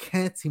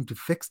can't seem to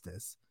fix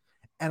this.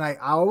 And I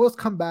always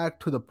come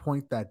back to the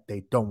point that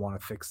they don't want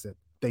to fix it.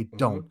 They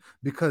don't,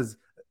 because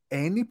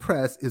any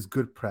press is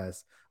good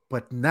press.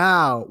 But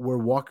now we're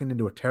walking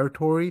into a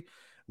territory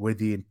where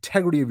the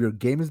integrity of your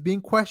game is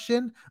being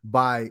questioned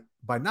by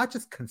not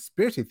just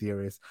conspiracy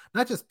theorists,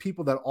 not just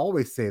people that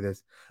always say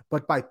this,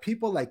 but by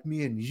people like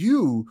me and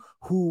you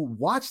who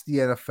watch the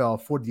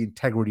NFL for the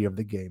integrity of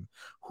the game,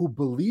 who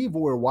believe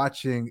what we're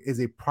watching is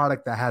a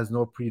product that has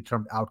no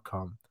predetermined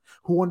outcome,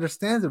 who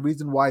understands the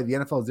reason why the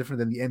NFL is different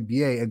than the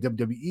NBA and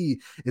WWE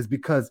is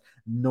because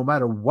no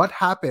matter what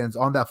happens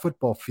on that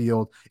football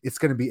field, it's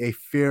going to be a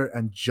fair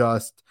and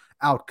just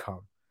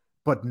outcome.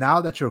 But now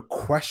that you're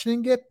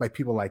questioning it by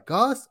people like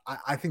us,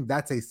 I think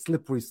that's a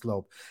slippery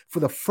slope. For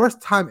the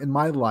first time in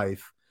my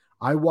life,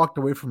 I walked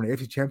away from an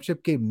AFC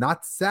Championship game,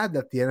 not sad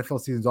that the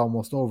NFL season's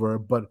almost over,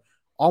 but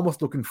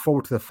almost looking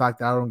forward to the fact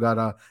that I don't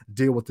gotta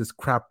deal with this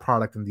crap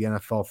product in the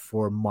NFL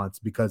for months.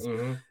 Because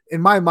in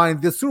my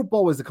mind, the Super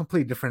Bowl is a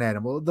completely different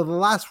animal. The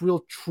last real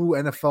true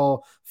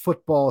NFL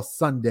football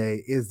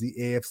Sunday is the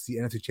AFC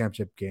NFC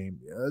Championship game.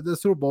 The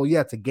Super Bowl,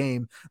 yeah, it's a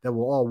game that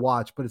we'll all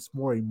watch, but it's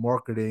more a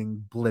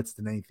marketing blitz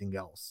than anything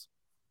else.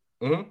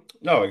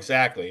 No,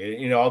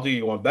 exactly. I'll do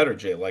you one better,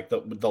 Jay. Like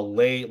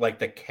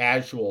the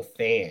casual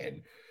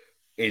fan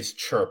is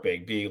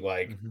chirping, being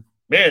like,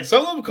 man,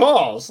 some of them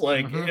calls,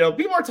 like,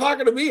 people are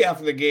talking to me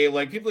after the game,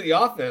 like people in the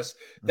office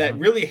that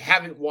really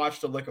haven't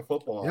watched a lick of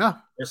football. Yeah.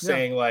 They're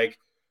saying, like,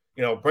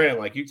 Brandon,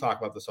 like you talk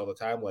about this all the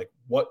time, like,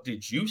 what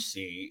did you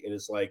see? And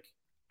it's like,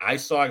 I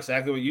saw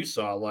exactly what you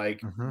saw.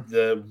 Like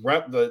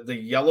the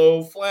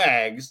yellow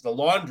flags, the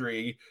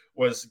laundry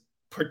was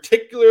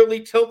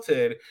particularly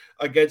tilted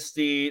against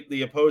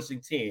the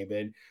opposing team.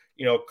 And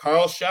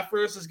Carl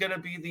Sheffers is going to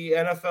be the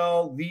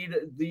NFL lead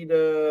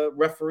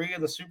referee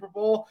in the Super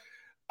Bowl.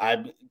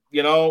 I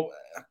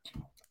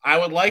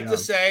would like to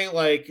say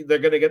like they're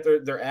going to get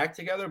their act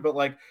together, but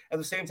like at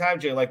the same time,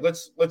 Jay, like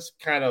let's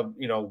kind of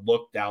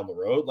look down the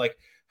road. Like,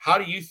 how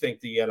do you think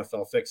the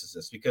NFL fixes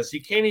this? Because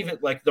you can't even,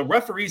 like, the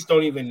referees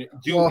don't even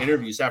do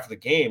interviews after the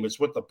game. It's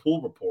with the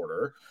pool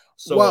reporter.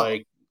 So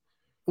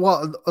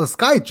a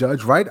Sky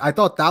Judge, right? I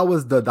thought that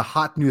was the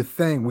hot new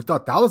thing. We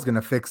thought that was going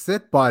to fix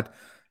it, but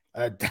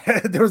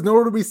there was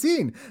nowhere to be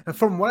seen. And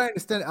from what I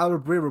understand, Albert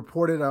Bray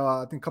reported,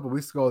 I think a couple of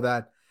weeks ago,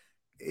 that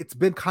it's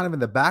been kind of in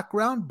the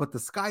background, but the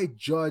Sky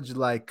Judge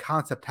like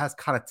concept has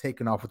kind of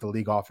taken off with the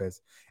league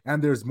office,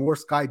 and there's more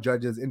Sky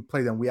Judges in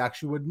play than we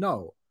actually would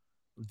know.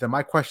 Then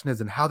my question is,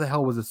 and how the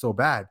hell was it so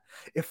bad?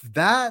 If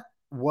that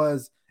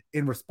was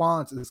in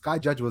response, the Sky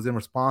Judge was in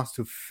response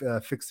to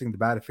fixing the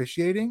bad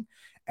officiating,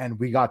 and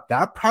we got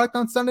that product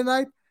on Sunday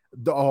night,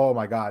 oh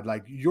my God,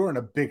 like you're in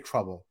a big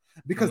trouble,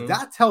 because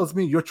that tells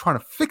me you're trying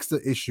to fix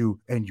the issue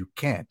and you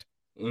can't.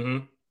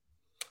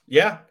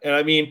 Yeah, and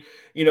I mean,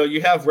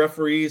 you have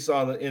referees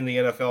in the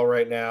NFL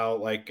right now,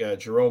 like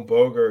Jerome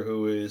Boger,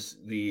 who is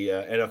the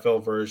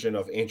NFL version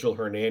of Angel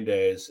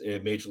Hernandez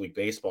in Major League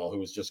Baseball, who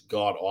was just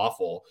god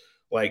awful.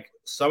 Like,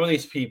 some of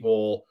these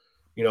people,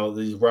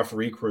 these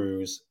referee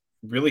crews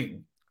really,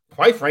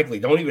 quite frankly,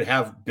 don't even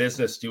have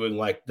business doing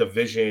like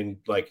Division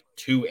like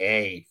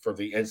 2A for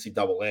the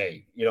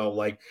NCAA.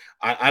 Like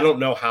I don't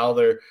know how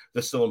they're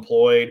still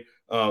employed.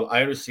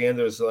 I understand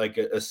there's like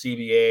a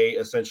CBA,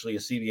 essentially a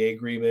CBA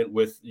agreement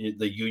with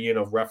the Union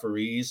of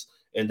Referees.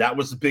 And that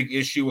was a big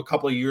issue a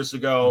couple of years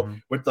ago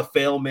with the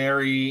Fail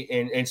Mary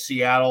in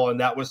Seattle. And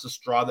that was the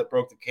straw that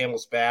broke the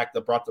camel's back,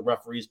 that brought the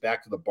referees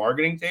back to the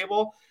bargaining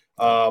table.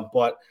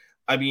 But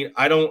I mean,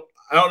 I don't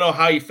know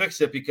how you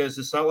fix it, because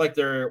it's not like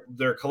their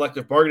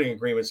collective bargaining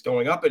agreement's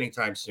going up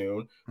anytime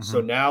soon. So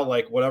now,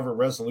 like, whatever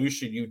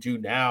resolution you do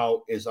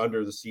now is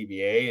under the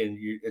CBA, and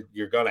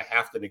you're going to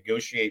have to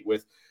negotiate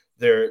with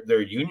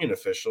their union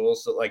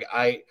officials. So, like,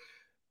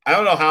 I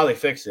don't know how they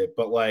fix it,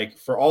 but like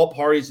for all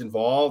parties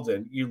involved,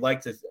 and you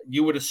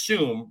would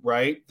assume,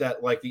 right,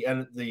 that like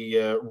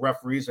the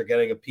referees are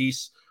getting a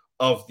piece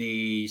of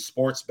the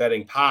sports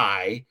betting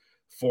pie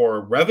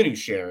for revenue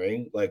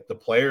sharing, like the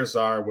players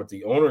are with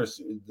the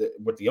owners,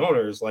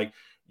 like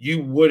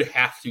you would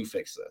have to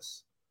fix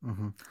this.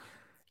 Mm-hmm.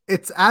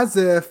 It's as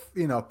if,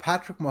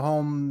 Patrick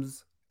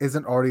Mahomes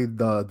isn't already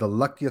the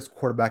luckiest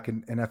quarterback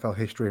in NFL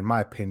history, in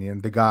my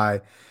opinion. The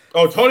guy,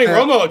 Oh, Tony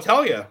Romo, I'll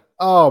tell you.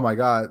 oh my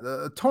God,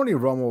 Tony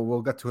Romo.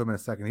 We'll get to him in a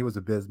second. He was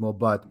abysmal,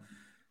 but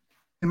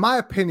in my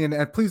opinion,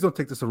 and please don't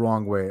take this the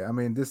wrong way. I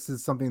mean, this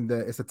is something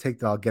that it's a take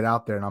that I'll get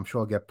out there, and I'm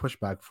sure I'll get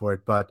pushback for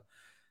it. But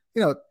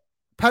you know,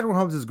 Patrick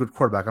Mahomes is a good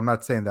quarterback. I'm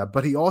not saying that,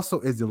 but he also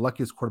is the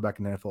luckiest quarterback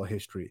in NFL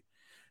history.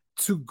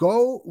 To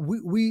go,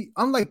 we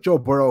unlike Joe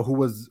Burrow, who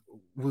was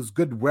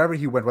good wherever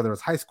he went, whether it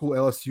was high school,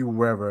 LSU,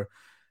 wherever.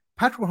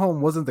 Patrick Mahomes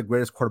wasn't the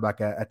greatest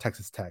quarterback at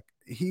Texas Tech.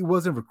 He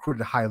wasn't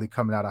recruited highly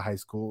coming out of high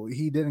school.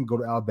 He didn't go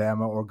to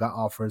Alabama or got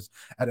offers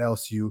at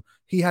LSU.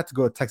 He had to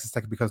go to Texas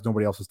Tech because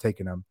nobody else was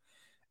taking him.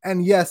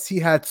 And yes, he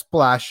had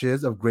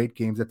splashes of great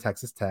games at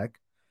Texas Tech,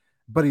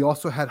 but he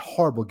also had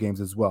horrible games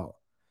as well.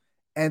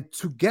 And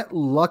to get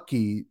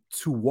lucky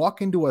to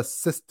walk into a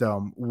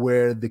system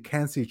where the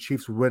Kansas City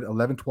Chiefs win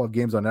 11, 12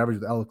 games on average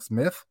with Alex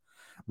Smith,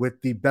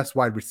 with the best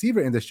wide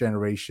receiver in this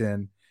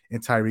generation in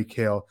Tyreek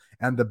Hill,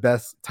 and the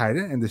best tight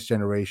end in this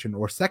generation,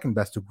 or second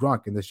best to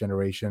Gronk in this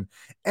generation,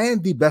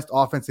 and the best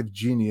offensive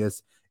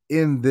genius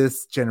in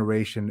this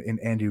generation in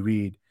Andy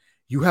Reid.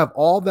 You have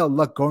all that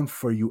luck going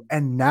for you,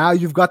 and now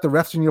you've got the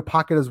refs in your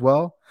pocket as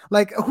well.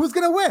 Like, who's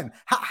gonna win?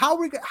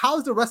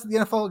 How's the rest of the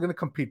NFL gonna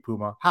compete,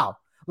 Puma? How?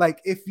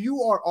 Like, if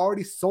you are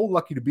already so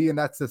lucky to be in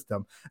that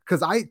system,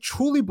 because I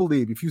truly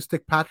believe if you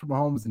stick Patrick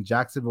Mahomes in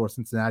Jacksonville or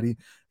Cincinnati,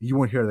 you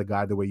won't hear the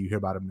guy the way you hear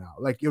about him now.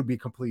 Like, it would be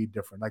completely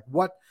different. Like,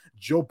 what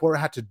Joe Burrow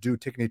had to do,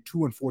 taking a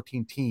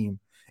 2-14 team,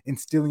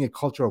 instilling a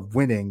culture of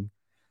winning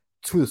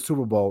to the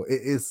Super Bowl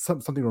is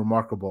something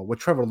remarkable. What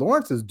Trevor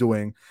Lawrence is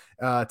doing,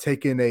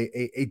 taking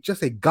a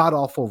just a god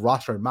awful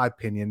roster, in my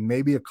opinion,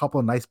 maybe a couple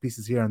of nice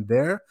pieces here and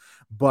there,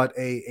 but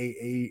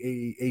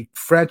a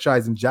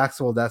franchise in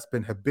Jacksonville that's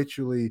been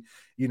habitually,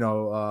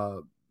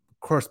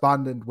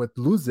 correspondent with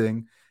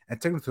losing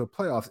and taking them to the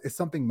playoffs is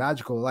something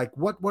magical. Like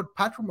what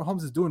Patrick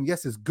Mahomes is doing,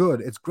 yes, is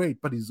good, it's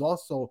great, but he's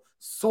also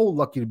so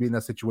lucky to be in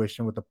that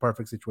situation with the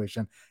perfect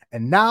situation.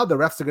 And now the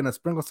refs are going to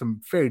sprinkle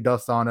some fairy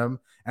dust on him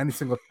any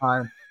single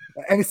time.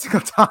 Any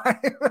single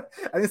time,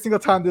 any single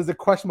time there's a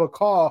questionable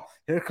call,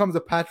 here comes a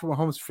Patrick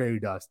Mahomes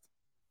fairy dust.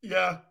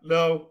 Yeah,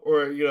 no,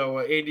 or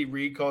Andy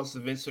Reid calls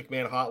the Vince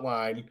McMahon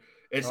hotline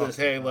and says,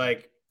 "Hey,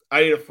 like,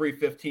 I need a free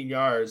 15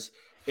 yards."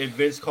 And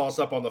Vince calls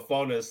up on the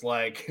phone and is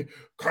like,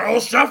 "Carl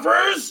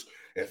Sheffers,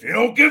 if you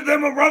don't give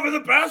them a rub of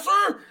the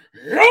passer,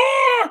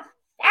 you're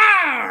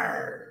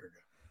fired."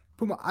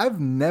 Puma,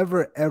 I've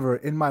never ever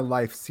in my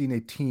life seen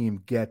a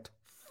team get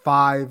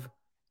 5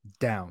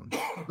 downs.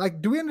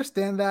 Like, do we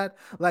understand that?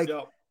 Like,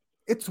 Yep.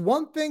 it's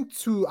one thing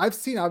to, I've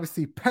seen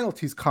obviously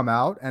penalties come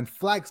out and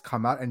flags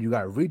come out and you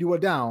got to redo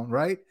it down,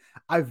 right?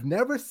 I've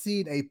never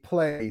seen a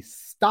play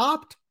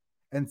stopped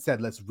and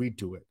said, let's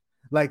redo it.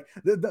 Like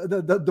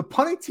the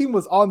punting team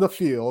was on the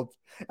field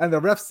and the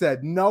ref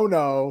said,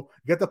 no,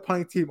 get the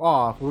punting team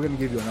off. We're going to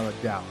give you another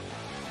down.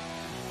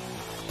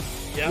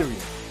 Yeah.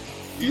 Furious.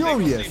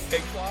 Furious.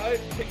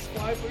 Pigs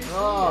fly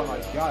oh my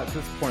God. At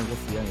this point, we'll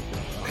see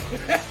anything.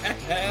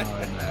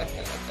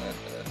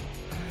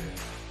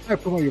 All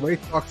right, Puma, you ready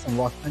to talk some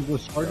Los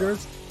Angeles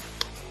Chargers?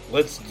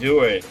 Let's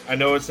do it. I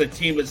know it's a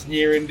team that's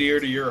near and dear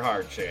to your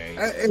heart, Shane.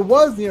 It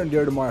was near and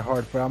dear to my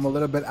heart, but I'm a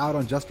little bit out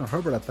on Justin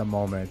Herbert at the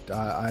moment.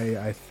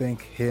 I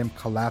think him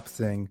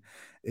collapsing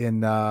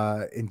in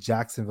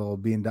Jacksonville,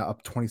 being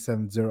up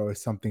 27-0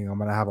 is something I'm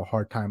going to have a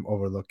hard time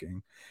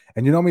overlooking.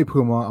 And you know me,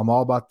 Puma, I'm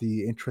all about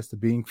the interest of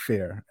being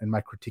fair in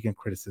my critique and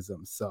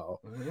criticism. So,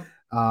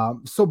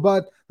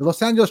 but the Los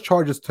Angeles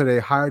Chargers today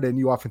hired a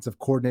new offensive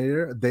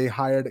coordinator. They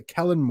hired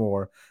Kellen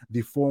Moore,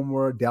 the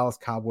former Dallas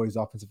Cowboys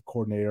offensive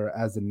coordinator,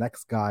 as the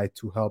next guy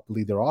to help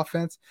lead their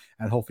offense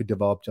and hopefully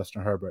develop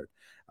Justin Herbert.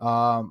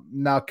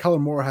 Now,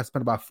 Kellen Moore has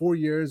spent about 4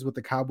 years with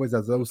the Cowboys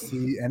as OC,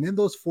 and in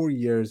those 4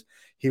 years,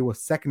 he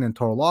was second in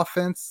total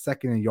offense,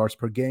 second in yards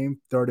per game,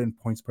 third in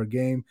points per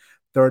game,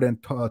 third in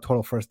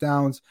total first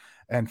downs,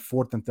 and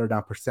fourth and third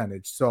down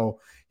percentage.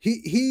 So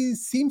he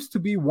seems to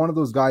be one of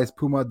those guys,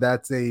 Puma,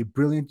 that's a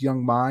brilliant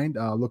young mind.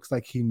 Looks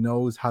like he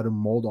knows how to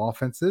mold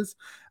offenses.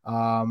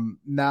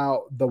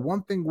 Now, the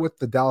one thing with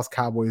the Dallas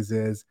Cowboys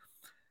is,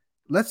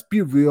 let's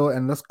be real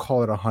and let's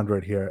call it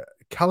 100 here.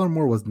 Kellen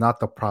Moore was not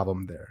the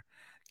problem there.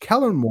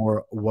 Kellen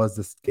Moore was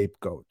the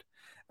scapegoat.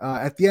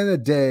 At the end of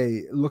the day,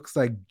 it looks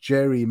like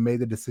Jerry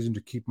made the decision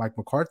to keep Mike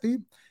McCarthy.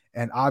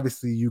 And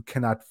obviously, you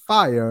cannot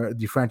fire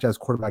the franchise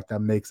quarterback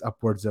that makes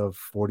upwards of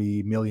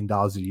 $40 million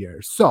a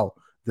year. So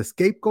the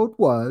scapegoat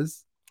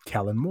was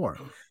Kellen Moore.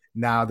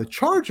 Now, the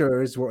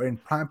Chargers were in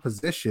prime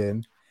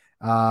position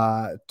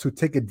to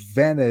take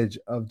advantage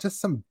of just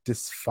some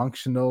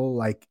dysfunctional,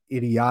 like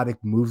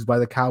idiotic moves by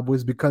the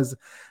Cowboys, because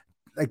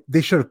like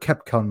they should have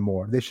kept Kellen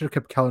Moore. They should have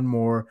kept Kellen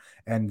Moore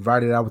and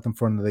ride it out with him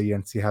for another year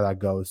and see how that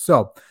goes.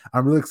 So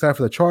I'm really excited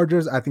for the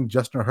Chargers. I think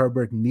Justin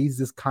Herbert needs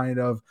this kind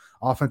of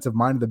offensive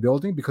mind in the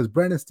building because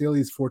Brandon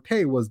Staley's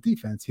forte was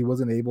defense. He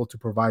wasn't able to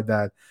provide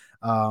that,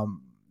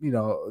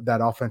 that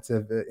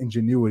offensive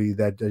ingenuity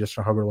that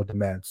Justin Herbert will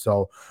demand.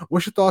 So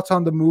what's your thoughts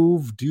on the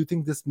move? Do you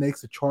think this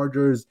makes the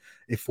Chargers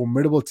a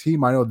formidable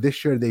team? I know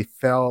this year they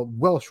fell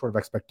well short of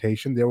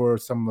expectation. There were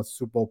some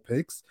Super Bowl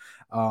picks.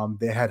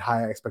 They had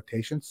high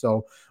expectations.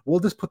 So we'll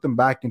just put them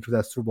back into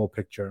that Super Bowl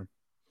picture.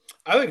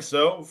 I think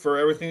so for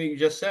everything that you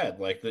just said,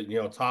 like the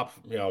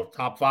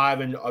top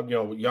five in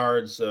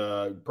yards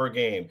per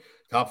game,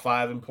 top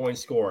five in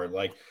points scored.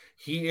 Like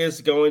he is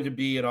going to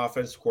be an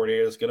offensive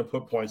coordinator that's going to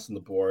put points on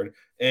the board.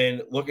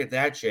 And look at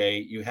that, Jay.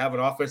 You have an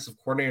offensive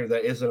coordinator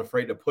that isn't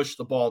afraid to push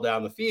the ball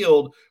down the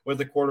field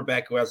with a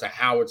quarterback who has a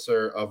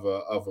howitzer of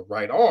a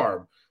right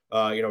arm.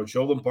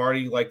 Joe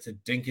Lombardi liked to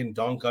dink and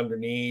dunk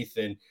underneath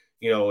and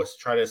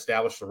try to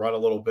establish the run a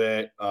little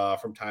bit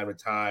from time to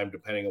time,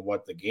 depending on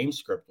what the game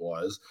script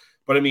was.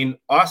 But I mean,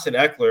 Austin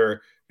Ekeler,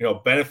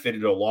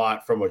 benefited a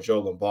lot from a Joe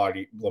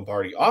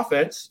Lombardi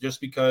offense just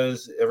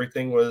because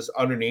everything was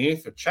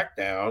underneath or check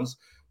downs.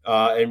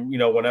 And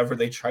whenever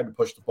they tried to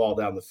push the ball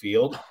down the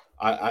field,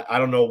 I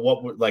don't know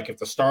what would, like, if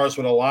the stars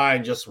would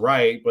align just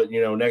right, but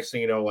next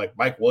thing like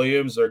Mike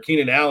Williams or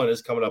Keenan Allen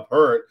is coming up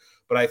hurt.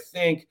 But I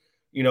think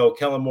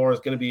Kellen Moore is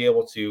going to be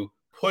able to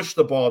push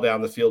the ball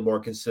down the field more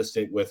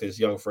consistent with his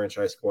young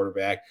franchise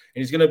quarterback.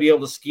 And he's going to be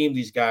able to scheme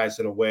these guys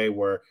in a way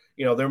where,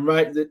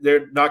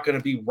 they're not going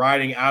to be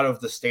riding out of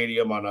the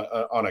stadium on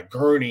a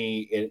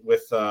gurney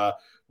with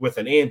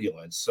an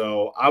ambulance.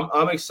 So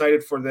I'm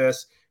excited for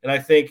this. And I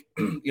think,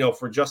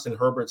 for Justin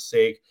Herbert's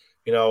sake,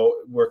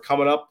 we're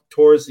coming up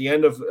towards the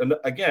end of,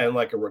 again,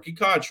 like a rookie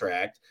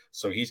contract.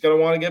 So he's going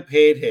to want to get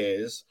paid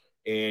his.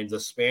 And the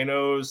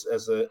Spanos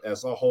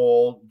as a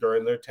whole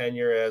during their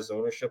tenure as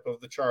ownership of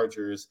the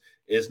Chargers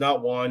is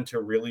not one to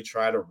really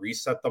try to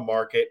reset the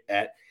market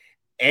at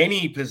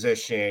any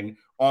position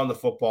on the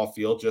football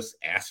field. Just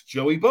ask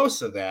Joey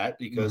Bosa that,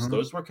 because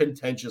those were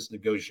contentious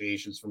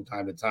negotiations from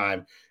time to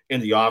time in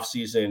the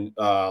offseason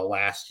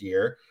last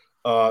year.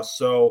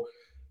 So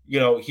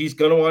he's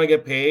going to want to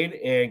get paid,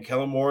 and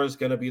Kellen Moore is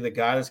going to be the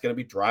guy that's going to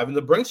be driving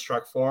the Brinks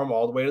truck for him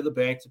all the way to the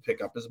bank to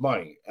pick up his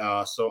money.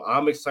 So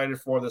I'm excited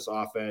for this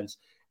offense.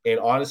 And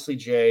honestly,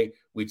 Jay,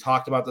 we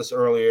talked about this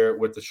earlier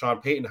with the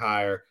Sean Payton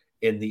hire.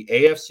 In the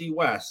AFC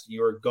West,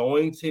 you're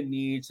going to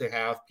need to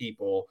have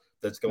people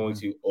that's going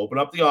to open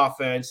up the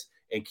offense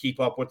and keep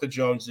up with the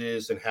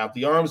Joneses and have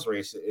the arms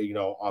race,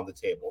 on the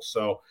table.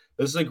 So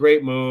this is a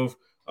great move.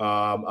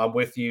 I'm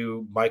with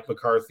you. Mike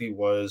McCarthy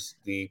was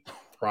the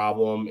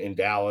problem in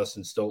Dallas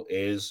and still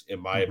is,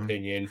 in my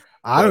opinion.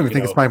 I don't even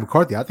think it's Mike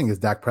McCarthy. I think it's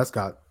Dak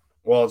Prescott.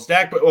 Well, it's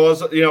Dak. Well,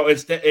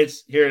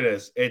 it's here it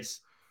is.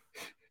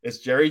 It's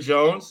Jerry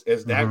Jones,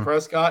 it's Dak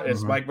Prescott,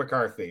 it's Mike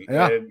McCarthy.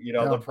 Yeah.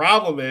 And the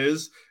problem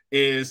is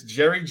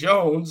Jerry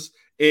Jones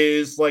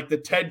is like the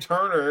Ted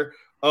Turner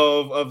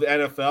of the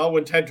NFL.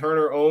 When Ted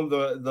Turner owned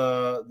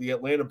the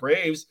Atlanta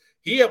Braves,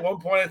 he at one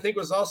point I think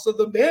was also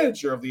the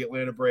manager of the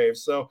Atlanta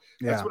Braves. So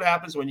that's what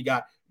happens when you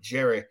got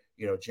Jerry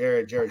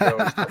Jones.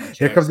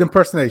 Here comes the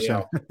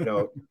impersonation.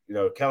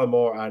 Kellen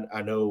Moore,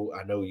 I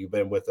know you've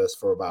been with us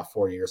for about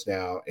 4 years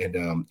now,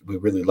 and we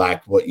really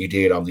liked what you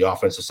did on the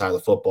offensive side of the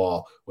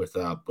football with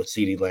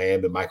CeeDee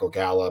Lamb and Michael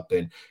Gallup.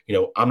 And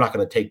I'm not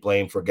going to take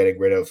blame for getting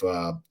rid of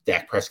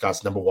Dak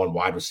Prescott's number one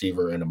wide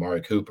receiver and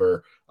Amari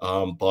Cooper.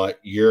 But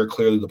you're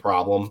clearly the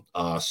problem.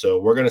 So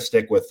we're going to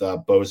stick with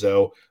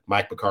Bozo,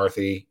 Mike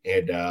McCarthy,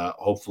 and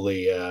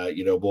hopefully,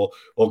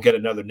 we'll get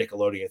another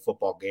Nickelodeon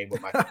football game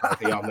with Mike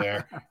McCarthy on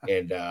there.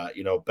 And,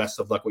 best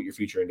of luck with your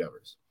future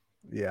endeavors.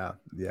 Yeah.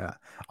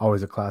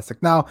 Always a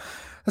classic. Now,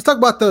 let's talk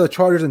about the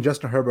Chargers and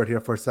Justin Herbert here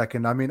for a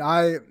second. I mean,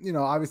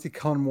 obviously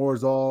Kellen Moore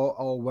is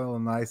all well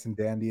and nice and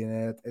dandy in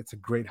it. It's a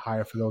great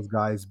hire for those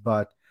guys,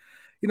 but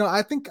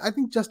I think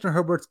Justin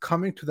Herbert's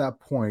coming to that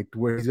point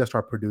where he's gonna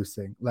start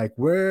producing. Like,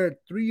 we're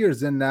 3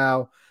 years in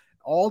now,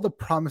 all the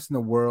promise in the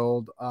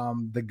world.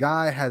 The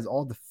guy has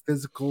all the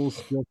physical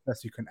skill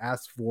sets you can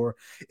ask for.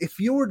 If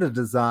you were to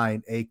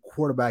design a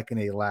quarterback in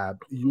a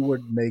lab, you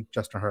would make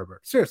Justin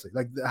Herbert. Seriously,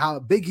 like how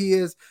big he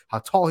is, how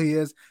tall he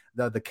is,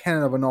 the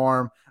cannon of an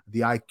arm, the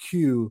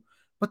IQ.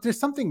 But there's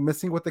something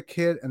missing with the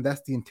kid, and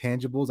that's the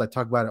intangibles. I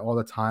talk about it all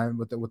the time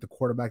with the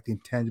quarterback. The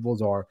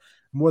intangibles are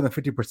more than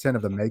 50%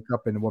 of the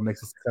makeup and what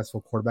makes a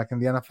successful quarterback in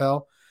the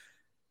NFL.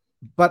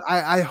 But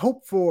I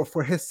hope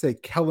for his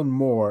sake, Kellen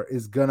Moore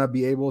is going to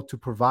be able to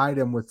provide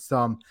him with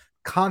some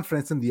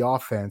confidence in the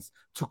offense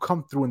to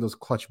come through in those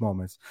clutch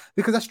moments,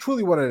 because that's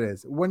truly what it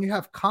is. When you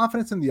have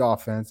confidence in the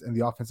offense and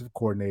the offensive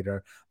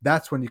coordinator,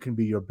 that's when you can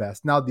be your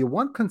best. Now, the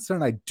one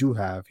concern I do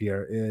have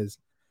here is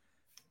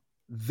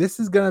this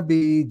is going to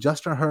be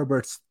Justin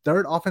Herbert's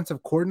third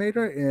offensive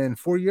coordinator in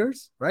 4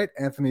 years, right?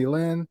 Anthony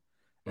Lynn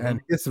and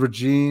his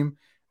regime,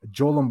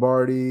 Joe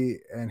Lombardi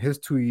and his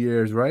 2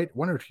 years, right?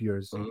 1 or 2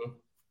 years.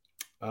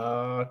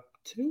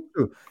 Two?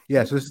 True.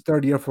 Yeah, so this is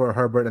third year for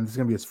Herbert, and this is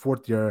going to be his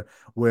fourth year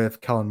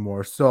with Kellen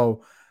Moore.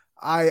 So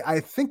I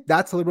think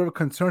that's a little bit of a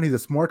concern. He's a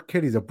smart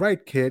kid. He's a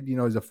bright kid. He's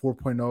a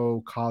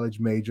 4.0 college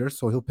major,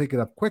 so he'll pick it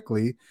up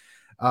quickly.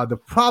 The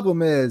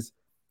problem is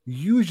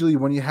usually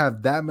when you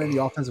have that many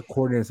offensive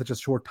coordinators in such a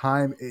short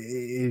time,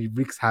 it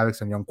wreaks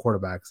havoc on young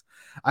quarterbacks.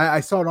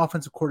 I saw an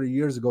offensive coordinator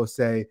years ago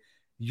say,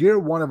 year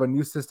one of a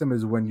new system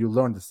is when you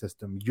learn the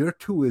system. Year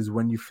two is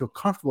when you feel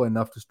comfortable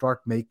enough to start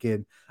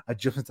making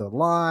adjustments to the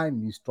line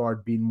and you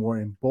start being more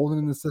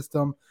emboldened in the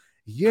system.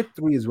 Year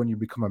three is when you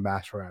become a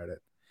master at it.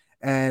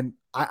 And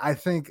I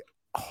think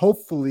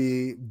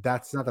hopefully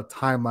that's not the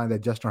timeline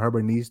that Justin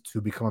Herbert needs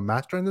to become a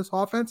master in this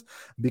offense,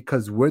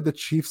 because where the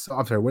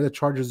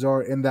Chargers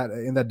are in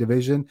that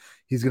division,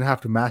 he's gonna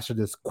have to master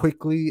this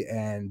quickly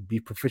and be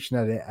proficient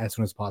at it as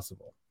soon as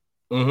possible.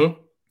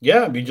 Mm-hmm.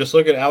 Yeah, I mean, just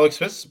look at Alex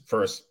Smith's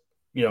first,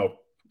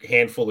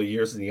 handful of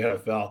years in the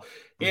NFL.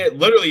 He had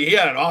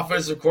an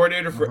offensive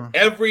coordinator for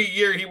every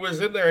year he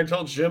was in there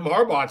until Jim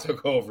Harbaugh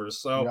took over.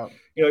 So,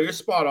 you're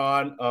spot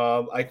on.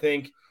 I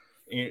think,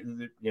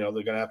 they're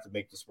going to have to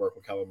make this work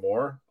with Kellen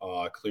Moore,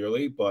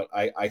 clearly. But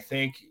I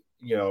think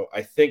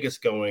it's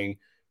going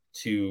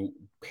to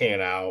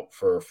pan out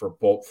for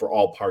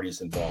all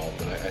parties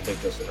involved. And I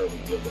think Justin Herbert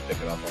will be able to pick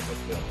it up on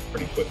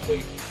pretty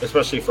quickly,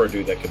 especially for a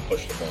dude that can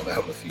push the ball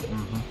down the field.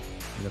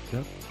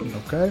 Yep.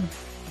 Okay.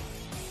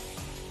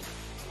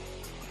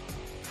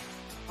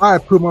 All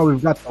right, Puma,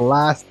 we've got the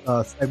last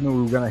segment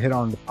we were going to hit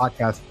on the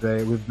podcast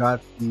today. We've got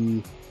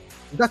some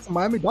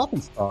Miami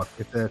Dolphins talk.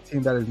 It's a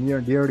team that is near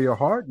and dear to your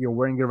heart. You're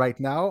wearing it right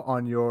now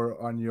on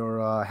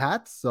your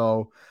hat.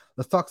 So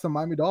let's talk some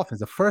Miami Dolphins.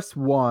 The first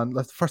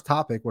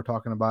topic we're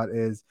talking about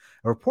is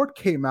a report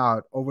came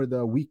out over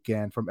the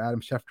weekend from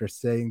Adam Schefter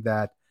saying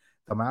that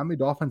the Miami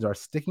Dolphins are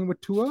sticking with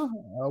Tua.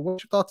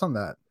 What's your thoughts on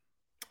that?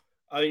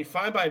 I mean,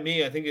 fine by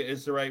me. I think it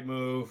is the right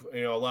move.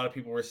 A lot of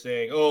people were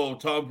saying, "Oh,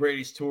 Tom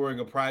Brady's touring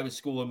a private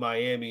school in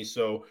Miami,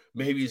 so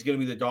maybe he's going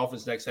to be the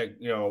Dolphins' next,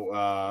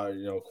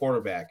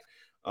 quarterback."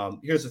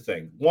 Here's the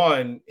thing: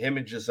 one, him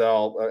and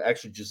Gisele.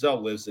 Actually,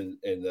 Gisele lives in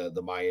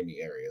the Miami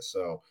area,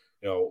 so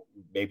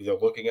maybe they're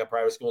looking at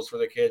private schools for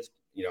their kids.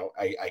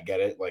 I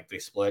get it. Like, they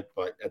split,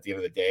 but at the end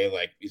of the day,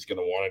 like, he's going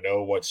to want to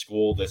know what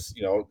school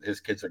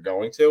his kids are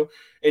going to.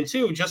 And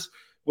two, just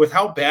with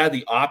how bad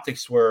the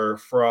optics were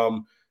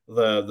from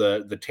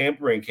the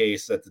tampering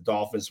case that the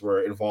Dolphins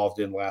were involved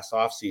in last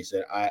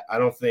offseason, I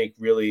don't think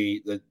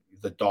really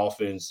the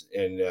Dolphins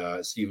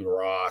and Stephen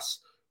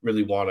Ross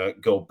really want to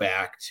go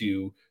back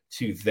to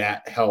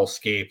that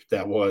hellscape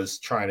that was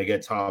trying to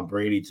get Tom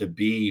Brady to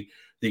be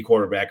the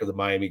quarterback of the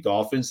Miami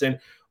Dolphins. And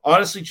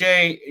honestly,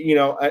 Jay,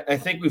 I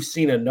think we've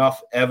seen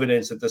enough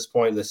evidence at this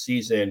point in the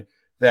season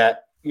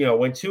that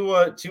when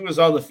Tua's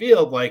on the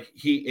field, like,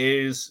 he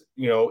is,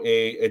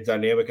 a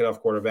dynamic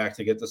enough quarterback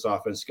to get this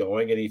offense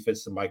going, and he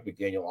fits the Mike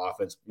McDaniel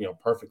offense,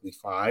 perfectly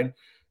fine,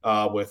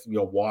 with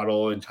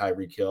Waddle and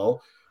Tyreek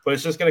Hill. But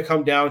it's just going to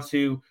come down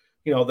to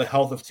the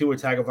health of Tua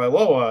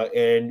Tagovailoa,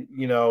 and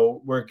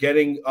we're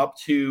getting up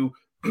to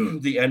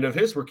the end of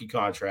his rookie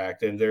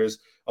contract, and there's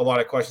a lot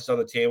of questions on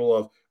the table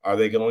of, are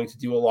they going to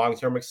do a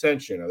long-term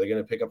extension? Are they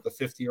going to pick up the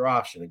 5th-year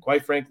option? And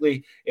quite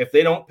frankly, if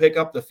they don't pick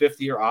up the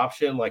 5th-year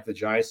option like the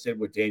Giants did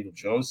with Daniel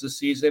Jones this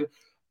season,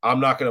 I'm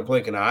not going to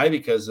blink an eye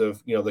because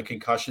of the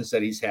concussions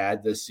that he's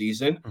had this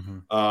season.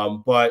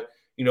 But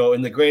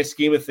in the grand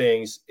scheme of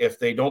things, if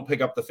they don't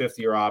pick up the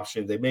 5th-year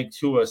option, they make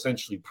Tua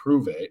essentially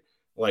prove it,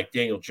 like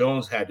Daniel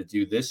Jones had to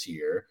do this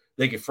year.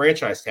 They could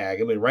franchise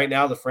tag him, and right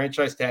now the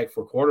franchise tag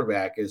for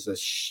quarterback is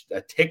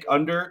a tick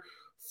under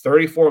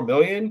 $34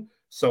 million.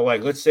 So,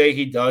 like, let's say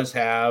he does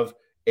have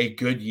a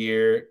good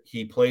year,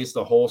 he plays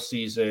the whole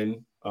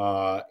season,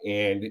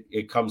 and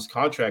it comes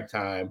contract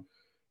time,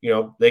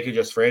 they could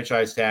just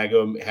franchise tag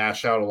him,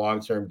 hash out a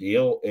long-term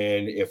deal,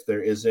 and if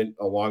there isn't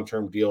a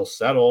long-term deal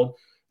settled,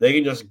 they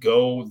can just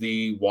go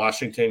the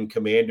Washington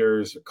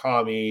Commanders or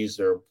Commies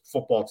or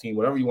football team,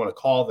 whatever you want to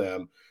call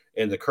them,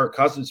 and the Kirk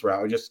Cousins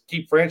route, and just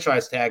keep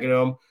franchise tagging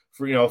them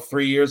for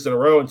 3 years in a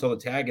row until the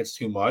tag gets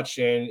too much,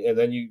 and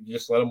then you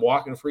just let them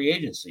walk in free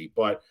agency.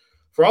 But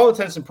for all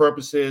intents and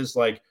purposes,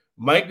 like,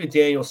 Mike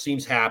McDaniel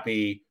seems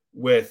happy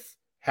with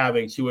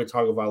having Tua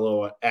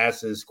Tagovailoa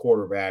as his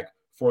quarterback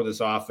for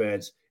this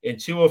offense. And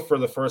Tua, for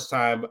the first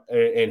time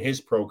in his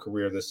pro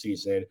career this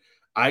season,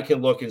 I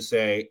can look and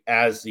say,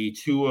 as the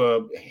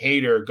Tua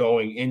hater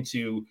going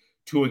into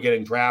Tua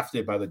getting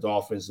drafted by the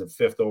Dolphins at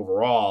 5th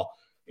overall,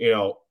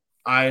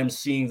 I am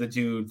seeing the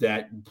dude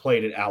that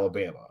played at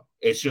Alabama.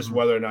 It's just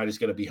whether or not he's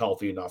going to be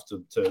healthy enough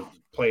to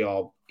play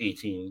all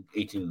 18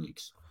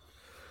 weeks.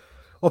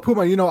 Well,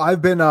 Puma,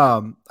 I've been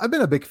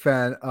a big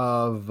fan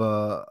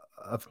of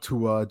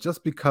Tua,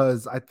 just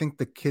because I think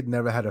the kid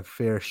never had a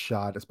fair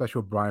shot,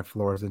 especially with Brian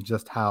Flores, and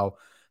just how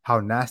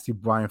nasty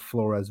Brian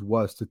Flores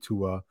was to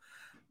Tua.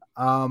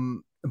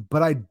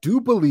 But I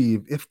do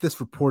believe, if this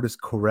report is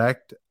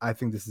correct, I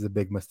think this is a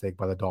big mistake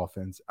by the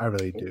Dolphins. I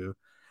really do.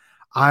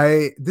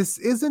 This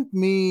isn't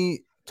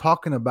me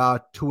talking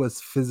about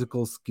Tua's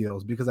physical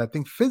skills because I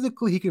think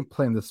physically he can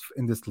play in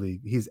this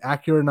league. He's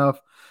accurate enough,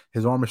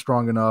 his arm is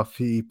strong enough,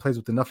 he plays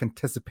with enough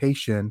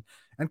anticipation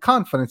and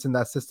confidence in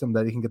that system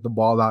that he can get the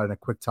ball out in a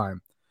quick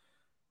time.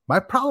 My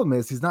problem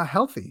is he's not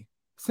healthy.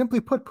 Simply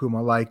put,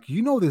 Puma, like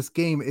this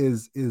game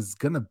is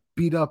gonna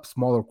beat up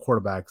smaller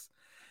quarterbacks,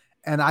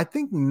 and I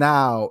think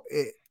now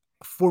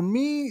for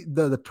me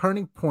the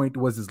turning point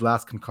was his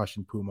last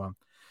concussion, Puma.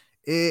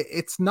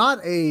 It's not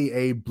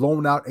a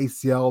blown out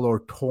ACL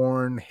or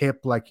torn hip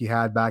like he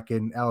had back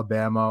in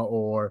Alabama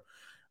or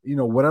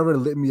whatever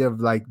litany of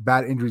like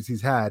bad injuries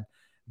he's had.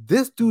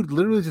 This dude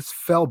literally just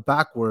fell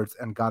backwards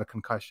and got a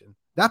concussion.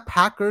 That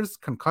Packers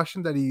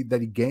concussion that he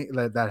gained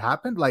that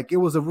happened, like it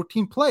was a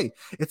routine play.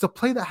 It's a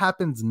play that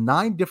happens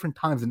 9 different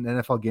times in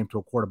an NFL game to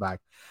a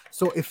quarterback.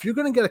 So if you're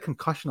gonna get a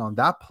concussion on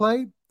that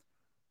play,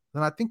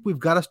 then I think we've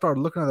got to start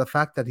looking at the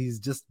fact that he's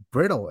just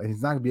brittle and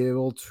he's not gonna be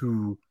able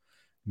to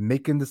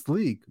make in this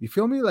league. You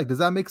feel me? Like, does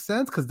that make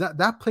sense? Because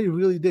that play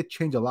really did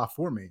change a lot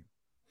for me.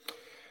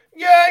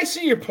 Yeah, I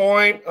see your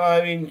point.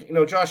 I mean,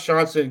 Josh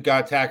Johnson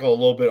got tackled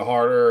a little bit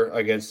harder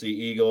against the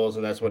Eagles,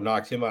 and that's what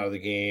knocked him out of the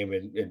game.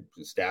 And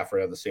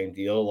Stafford had the same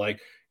deal.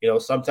 Like,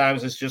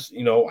 sometimes it's just,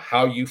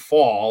 how you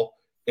fall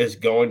is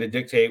going to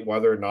dictate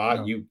whether or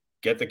not you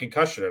get the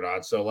concussion or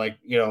not. So, like,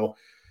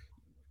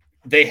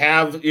 they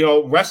have,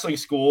 wrestling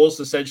schools,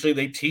 essentially,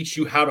 they teach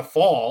you how to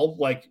fall.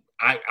 Like,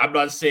 I'm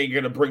not saying you're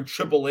going to bring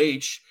Triple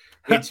H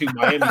into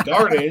Miami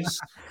Gardens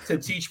to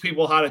teach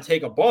people how to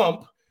take a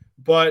bump.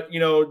 But,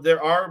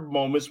 there are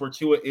moments where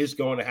Tua is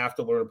going to have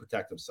to learn to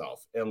protect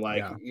himself. And,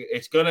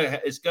 it's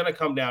gonna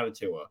come down to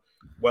Tua,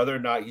 whether or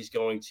not he's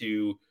going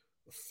to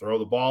throw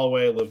the ball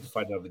away, live to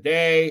fight another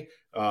day.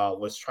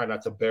 Let's try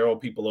not to barrel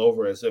people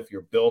over as if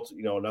you're built,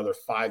 another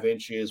 5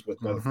 inches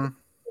with another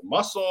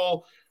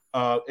muscle.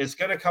 It's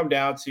going to come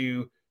down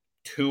to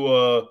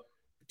Tua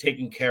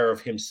taking care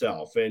of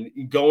himself. And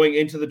going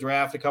into the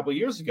draft a couple of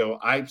years ago,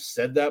 I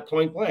said that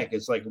point blank.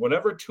 It's like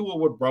whenever Tua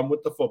would run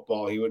with the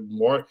football, he would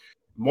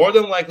more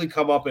than likely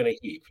come up in a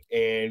heap.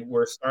 And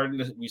we're starting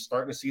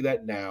to see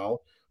that now.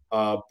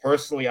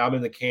 Personally, I'm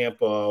in the camp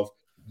of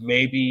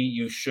maybe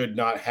you should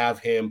not have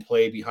him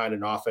play behind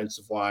an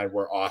offensive line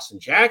where Austin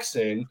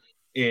Jackson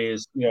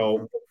is,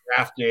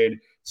 drafted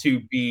to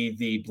be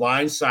the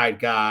blindside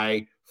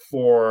guy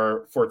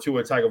for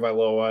Tua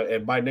Tagovailoa,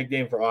 and my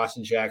nickname for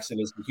Austin Jackson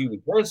is the human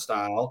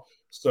turnstile.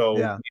 So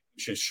you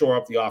should shore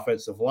up the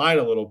offensive line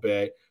a little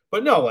bit.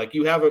 But no, like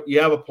you have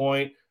a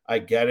point. I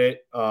get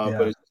it,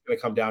 but it's going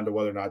to come down to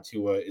whether or not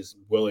Tua is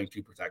willing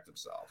to protect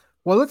himself.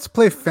 Well, let's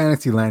play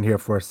fantasy land here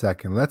for a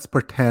second. Let's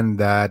pretend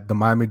that the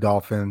Miami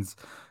Dolphins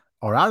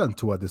are out on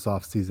Tua this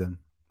offseason.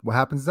 What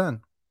happens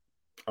then?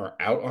 Are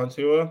out on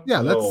Tua? Yeah,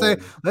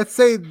 let's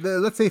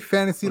say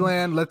fantasy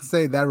land. Let's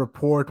say that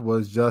report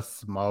was just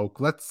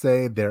smoke. Let's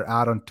say they're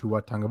out on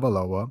Tua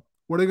Tagovailoa.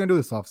 What are they going to do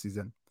this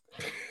offseason?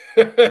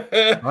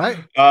 Right?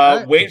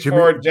 Wait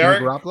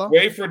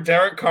for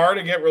Derek Carr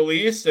to get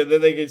released, and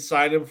then they can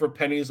sign him for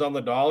pennies on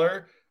the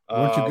dollar.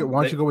 Why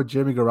don't you go with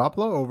Jimmy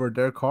Garoppolo over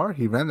Derek Carr?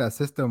 He ran that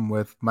system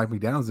with Mike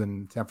McDaniels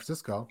in San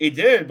Francisco. He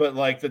did, but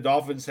the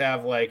Dolphins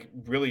have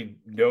really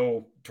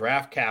no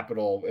draft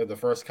capital in the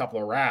first couple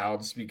of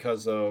rounds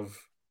because of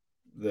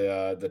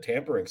the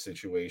tampering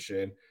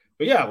situation.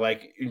 But yeah,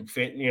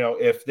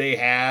 if they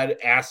had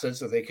assets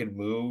that they could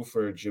move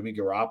for Jimmy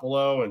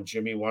Garoppolo and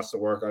Jimmy wants to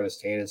work on his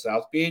tan in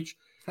South Beach,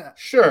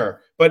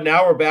 sure. But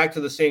now we're back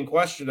to the same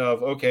question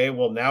of, okay,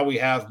 well, now we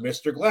have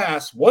Mr.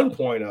 Glass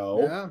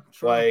 1.0. Yeah,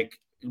 sure.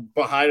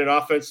 Behind an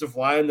offensive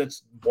line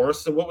that's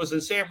worse than what was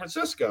in San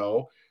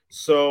Francisco.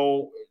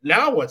 So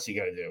now what's he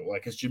going to do?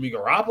 Is Jimmy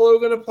Garoppolo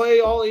going to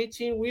play all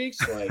 18 weeks?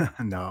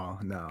 No.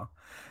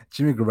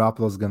 Jimmy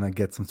Garoppolo is going to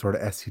get some sort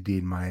of SUD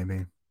in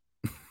Miami.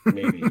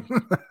 Maybe.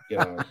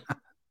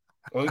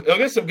 Well, he'll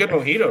get some good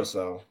mojitos,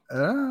 though.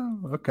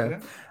 Oh, okay.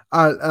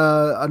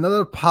 Yeah.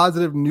 Another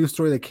positive news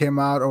story that came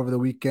out over the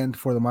weekend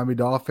for the Miami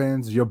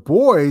Dolphins. Your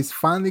boys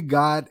finally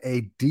got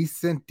a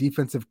decent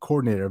defensive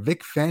coordinator.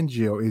 Vic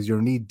Fangio is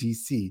your new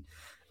DC.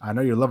 I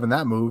know you're loving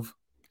that move.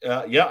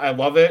 Yeah, I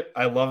love it.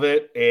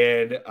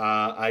 And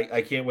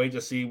I can't wait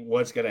to see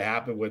what's going to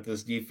happen with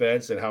this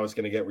defense and how it's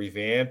going to get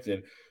revamped.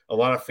 And a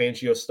lot of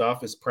Fangio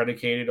stuff is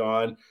predicated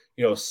on,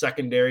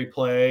 secondary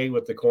play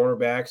with the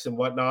cornerbacks and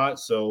whatnot.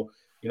 So,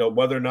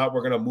 whether or not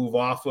we're going to move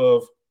off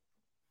of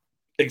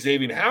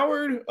Xavier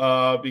Howard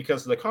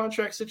because of the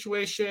contract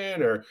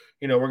situation, or,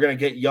 we're going to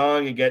get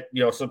young and get,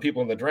 some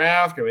people in the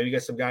draft, or maybe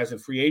get some guys in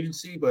free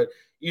agency. But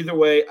either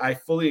way, I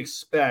fully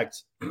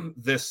expect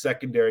this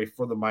secondary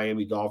for the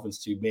Miami Dolphins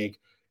to make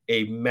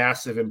a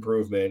massive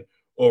improvement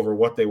over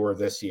what they were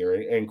this year.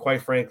 And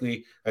quite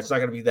frankly, it's not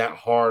going to be that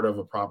hard of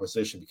a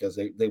proposition because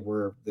they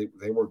were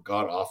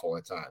god awful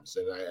at times.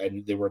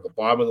 And they were at the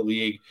bottom of the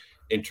league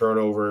in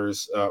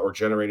turnovers or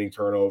generating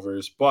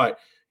turnovers. But,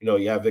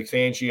 you have Vic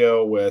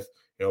Fangio with,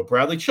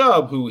 Bradley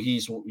Chubb, who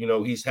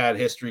he's had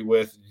history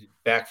with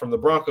back from the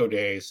Bronco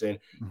days, and,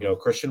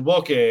 Christian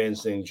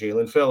Wilkins and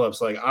Jalen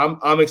Phillips.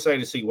 I'm excited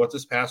to see what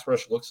this pass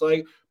rush looks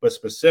like, but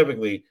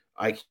specifically,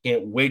 I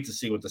can't wait to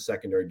see what the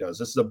secondary does.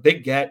 This is a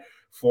big get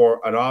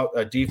for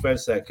a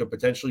defense that could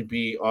potentially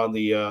be on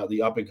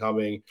the up and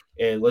coming.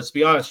 And let's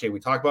be honest, Jay, we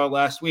talked about it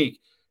last week.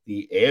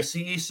 The AFC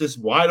East is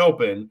wide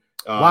open.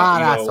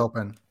 Wide ass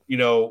open.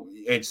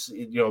 It's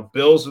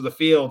Bills are the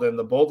field, and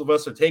the both of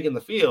us are taking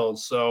the field.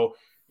 So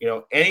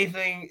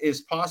anything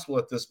is possible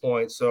at this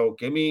point. So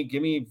give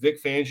me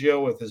Vic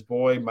Fangio with his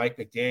boy Mike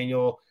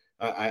McDaniel.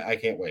 I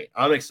can't wait.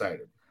 I'm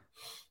excited.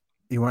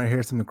 You want to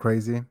hear something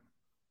crazy?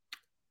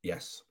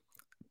 Yes.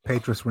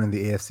 Patriots winning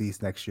the AFC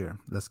East next year.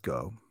 Let's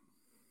go.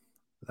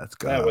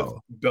 Yeah, with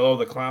Bill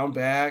the Clown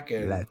back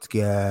and let's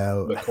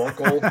go.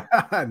 McCorkle.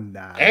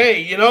 Nah.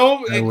 Hey,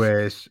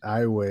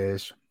 I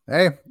wish.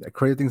 Hey,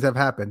 crazy things have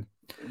happened.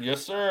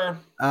 Yes, sir.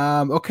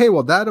 Okay,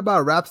 well, that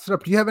about wraps it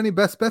up. Do you have any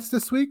best bets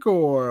this week,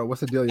 or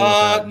what's the deal?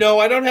 No,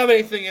 I don't have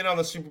anything in on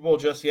the Super Bowl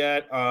just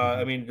yet.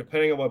 I mean,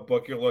 depending on what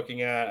book you're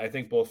looking at, I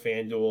think both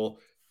FanDuel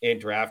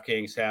and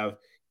DraftKings have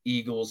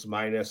Eagles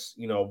minus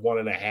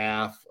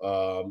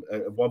 1.5.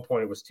 At one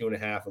point, it was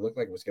 2.5. It looked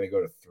like it was going to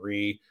go to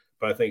 3.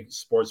 But I think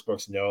sports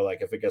books know,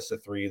 like, if it gets to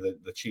 3,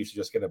 the Chiefs are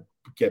just going to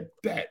get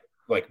bet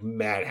like a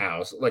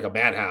madhouse. And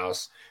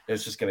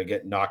it's just going to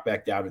get knocked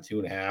back down to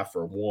 2.5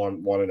 or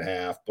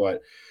 1.5.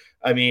 But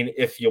I mean,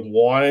 if you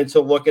wanted to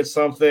look at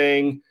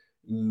something,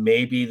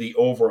 maybe the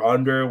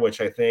over/under,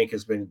 which I think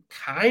has been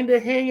kind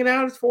of hanging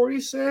out at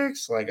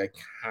 46. Like, I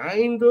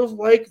kind of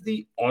like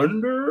the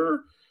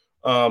under,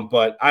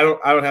 but I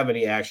don't have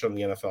any action on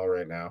the NFL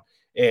right now.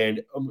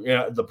 And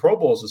the Pro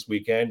Bowl's this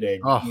weekend,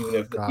 and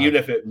even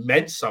if it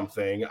meant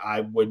something, I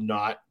would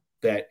not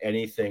bet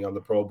anything on the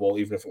Pro Bowl,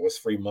 even if it was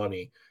free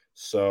money.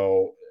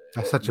 So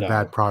that's such a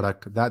bad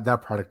product.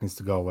 That product needs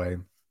to go away.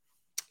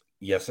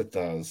 Yes, it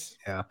does.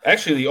 Yeah.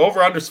 Actually, the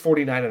over/under is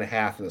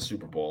 49.5 in the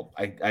Super Bowl.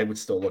 I would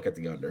still look at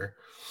the under.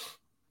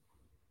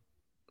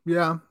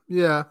 Yeah.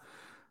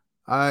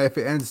 If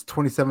it ends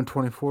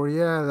 27-24,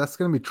 yeah, that's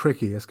gonna be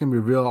tricky. It's gonna be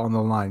real on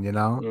the line,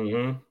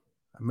 Mm-hmm.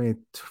 I mean,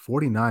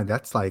 49.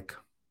 That's like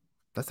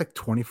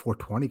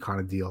 24-20 kind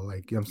of deal.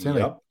 Like, I'm saying,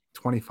 like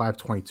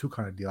 25-22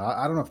 kind of deal.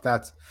 I don't know if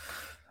that's.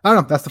 I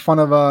don't know. That's the fun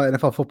of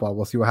NFL football.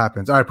 We'll see what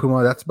happens. All right,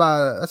 Puma. That's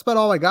about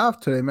all I got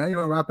today, man. You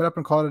want to wrap it up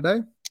and call it a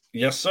day?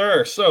 Yes,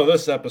 sir. So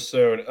this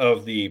episode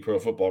of the Pro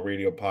Football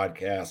Radio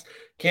Podcast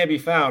can be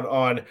found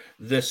on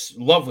this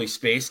lovely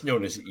space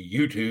known as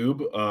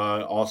YouTube,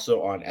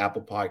 also on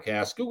Apple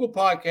Podcasts, Google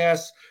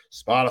Podcasts,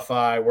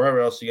 Spotify,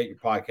 wherever else you get your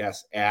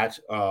podcasts at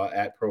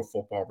Pro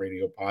Football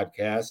Radio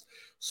Podcast.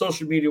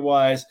 Social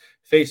media-wise,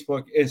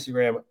 Facebook,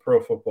 Instagram, Pro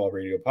Football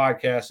Radio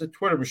Podcast, the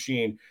Twitter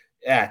machine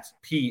at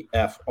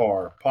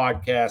PFR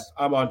Podcast.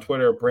 I'm on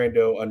Twitter,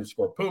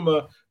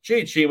 Brando_Puma.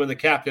 Jay Chima, the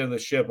captain of the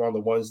ship on the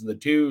ones and the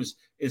twos,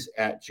 is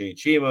at Jay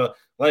Chima.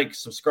 Like,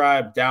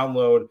 subscribe,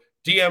 download.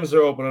 DMs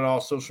are open on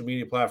all social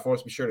media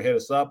platforms. Be sure to hit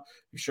us up.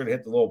 Be sure to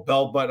hit the little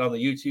bell button on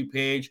the YouTube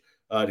page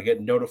to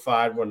get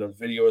notified when the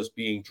video is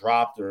being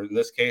dropped, or in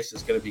this case,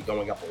 it's going to be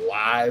going up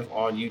live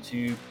on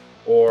YouTube.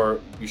 Or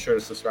be sure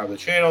to subscribe to the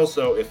channel.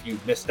 So if you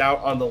missed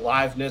out on the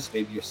liveness,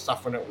 maybe you're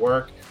suffering at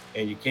work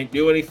and you can't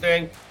do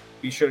anything,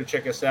 be sure to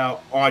check us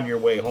out on your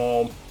way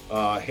home.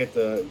 Hit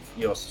the,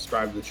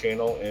 subscribe to the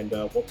channel, and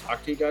we'll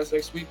talk to you guys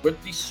next week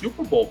with the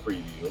Super Bowl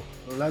preview.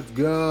 Let's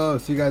go.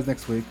 See you guys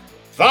next week.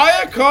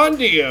 Via con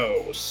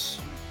Dios.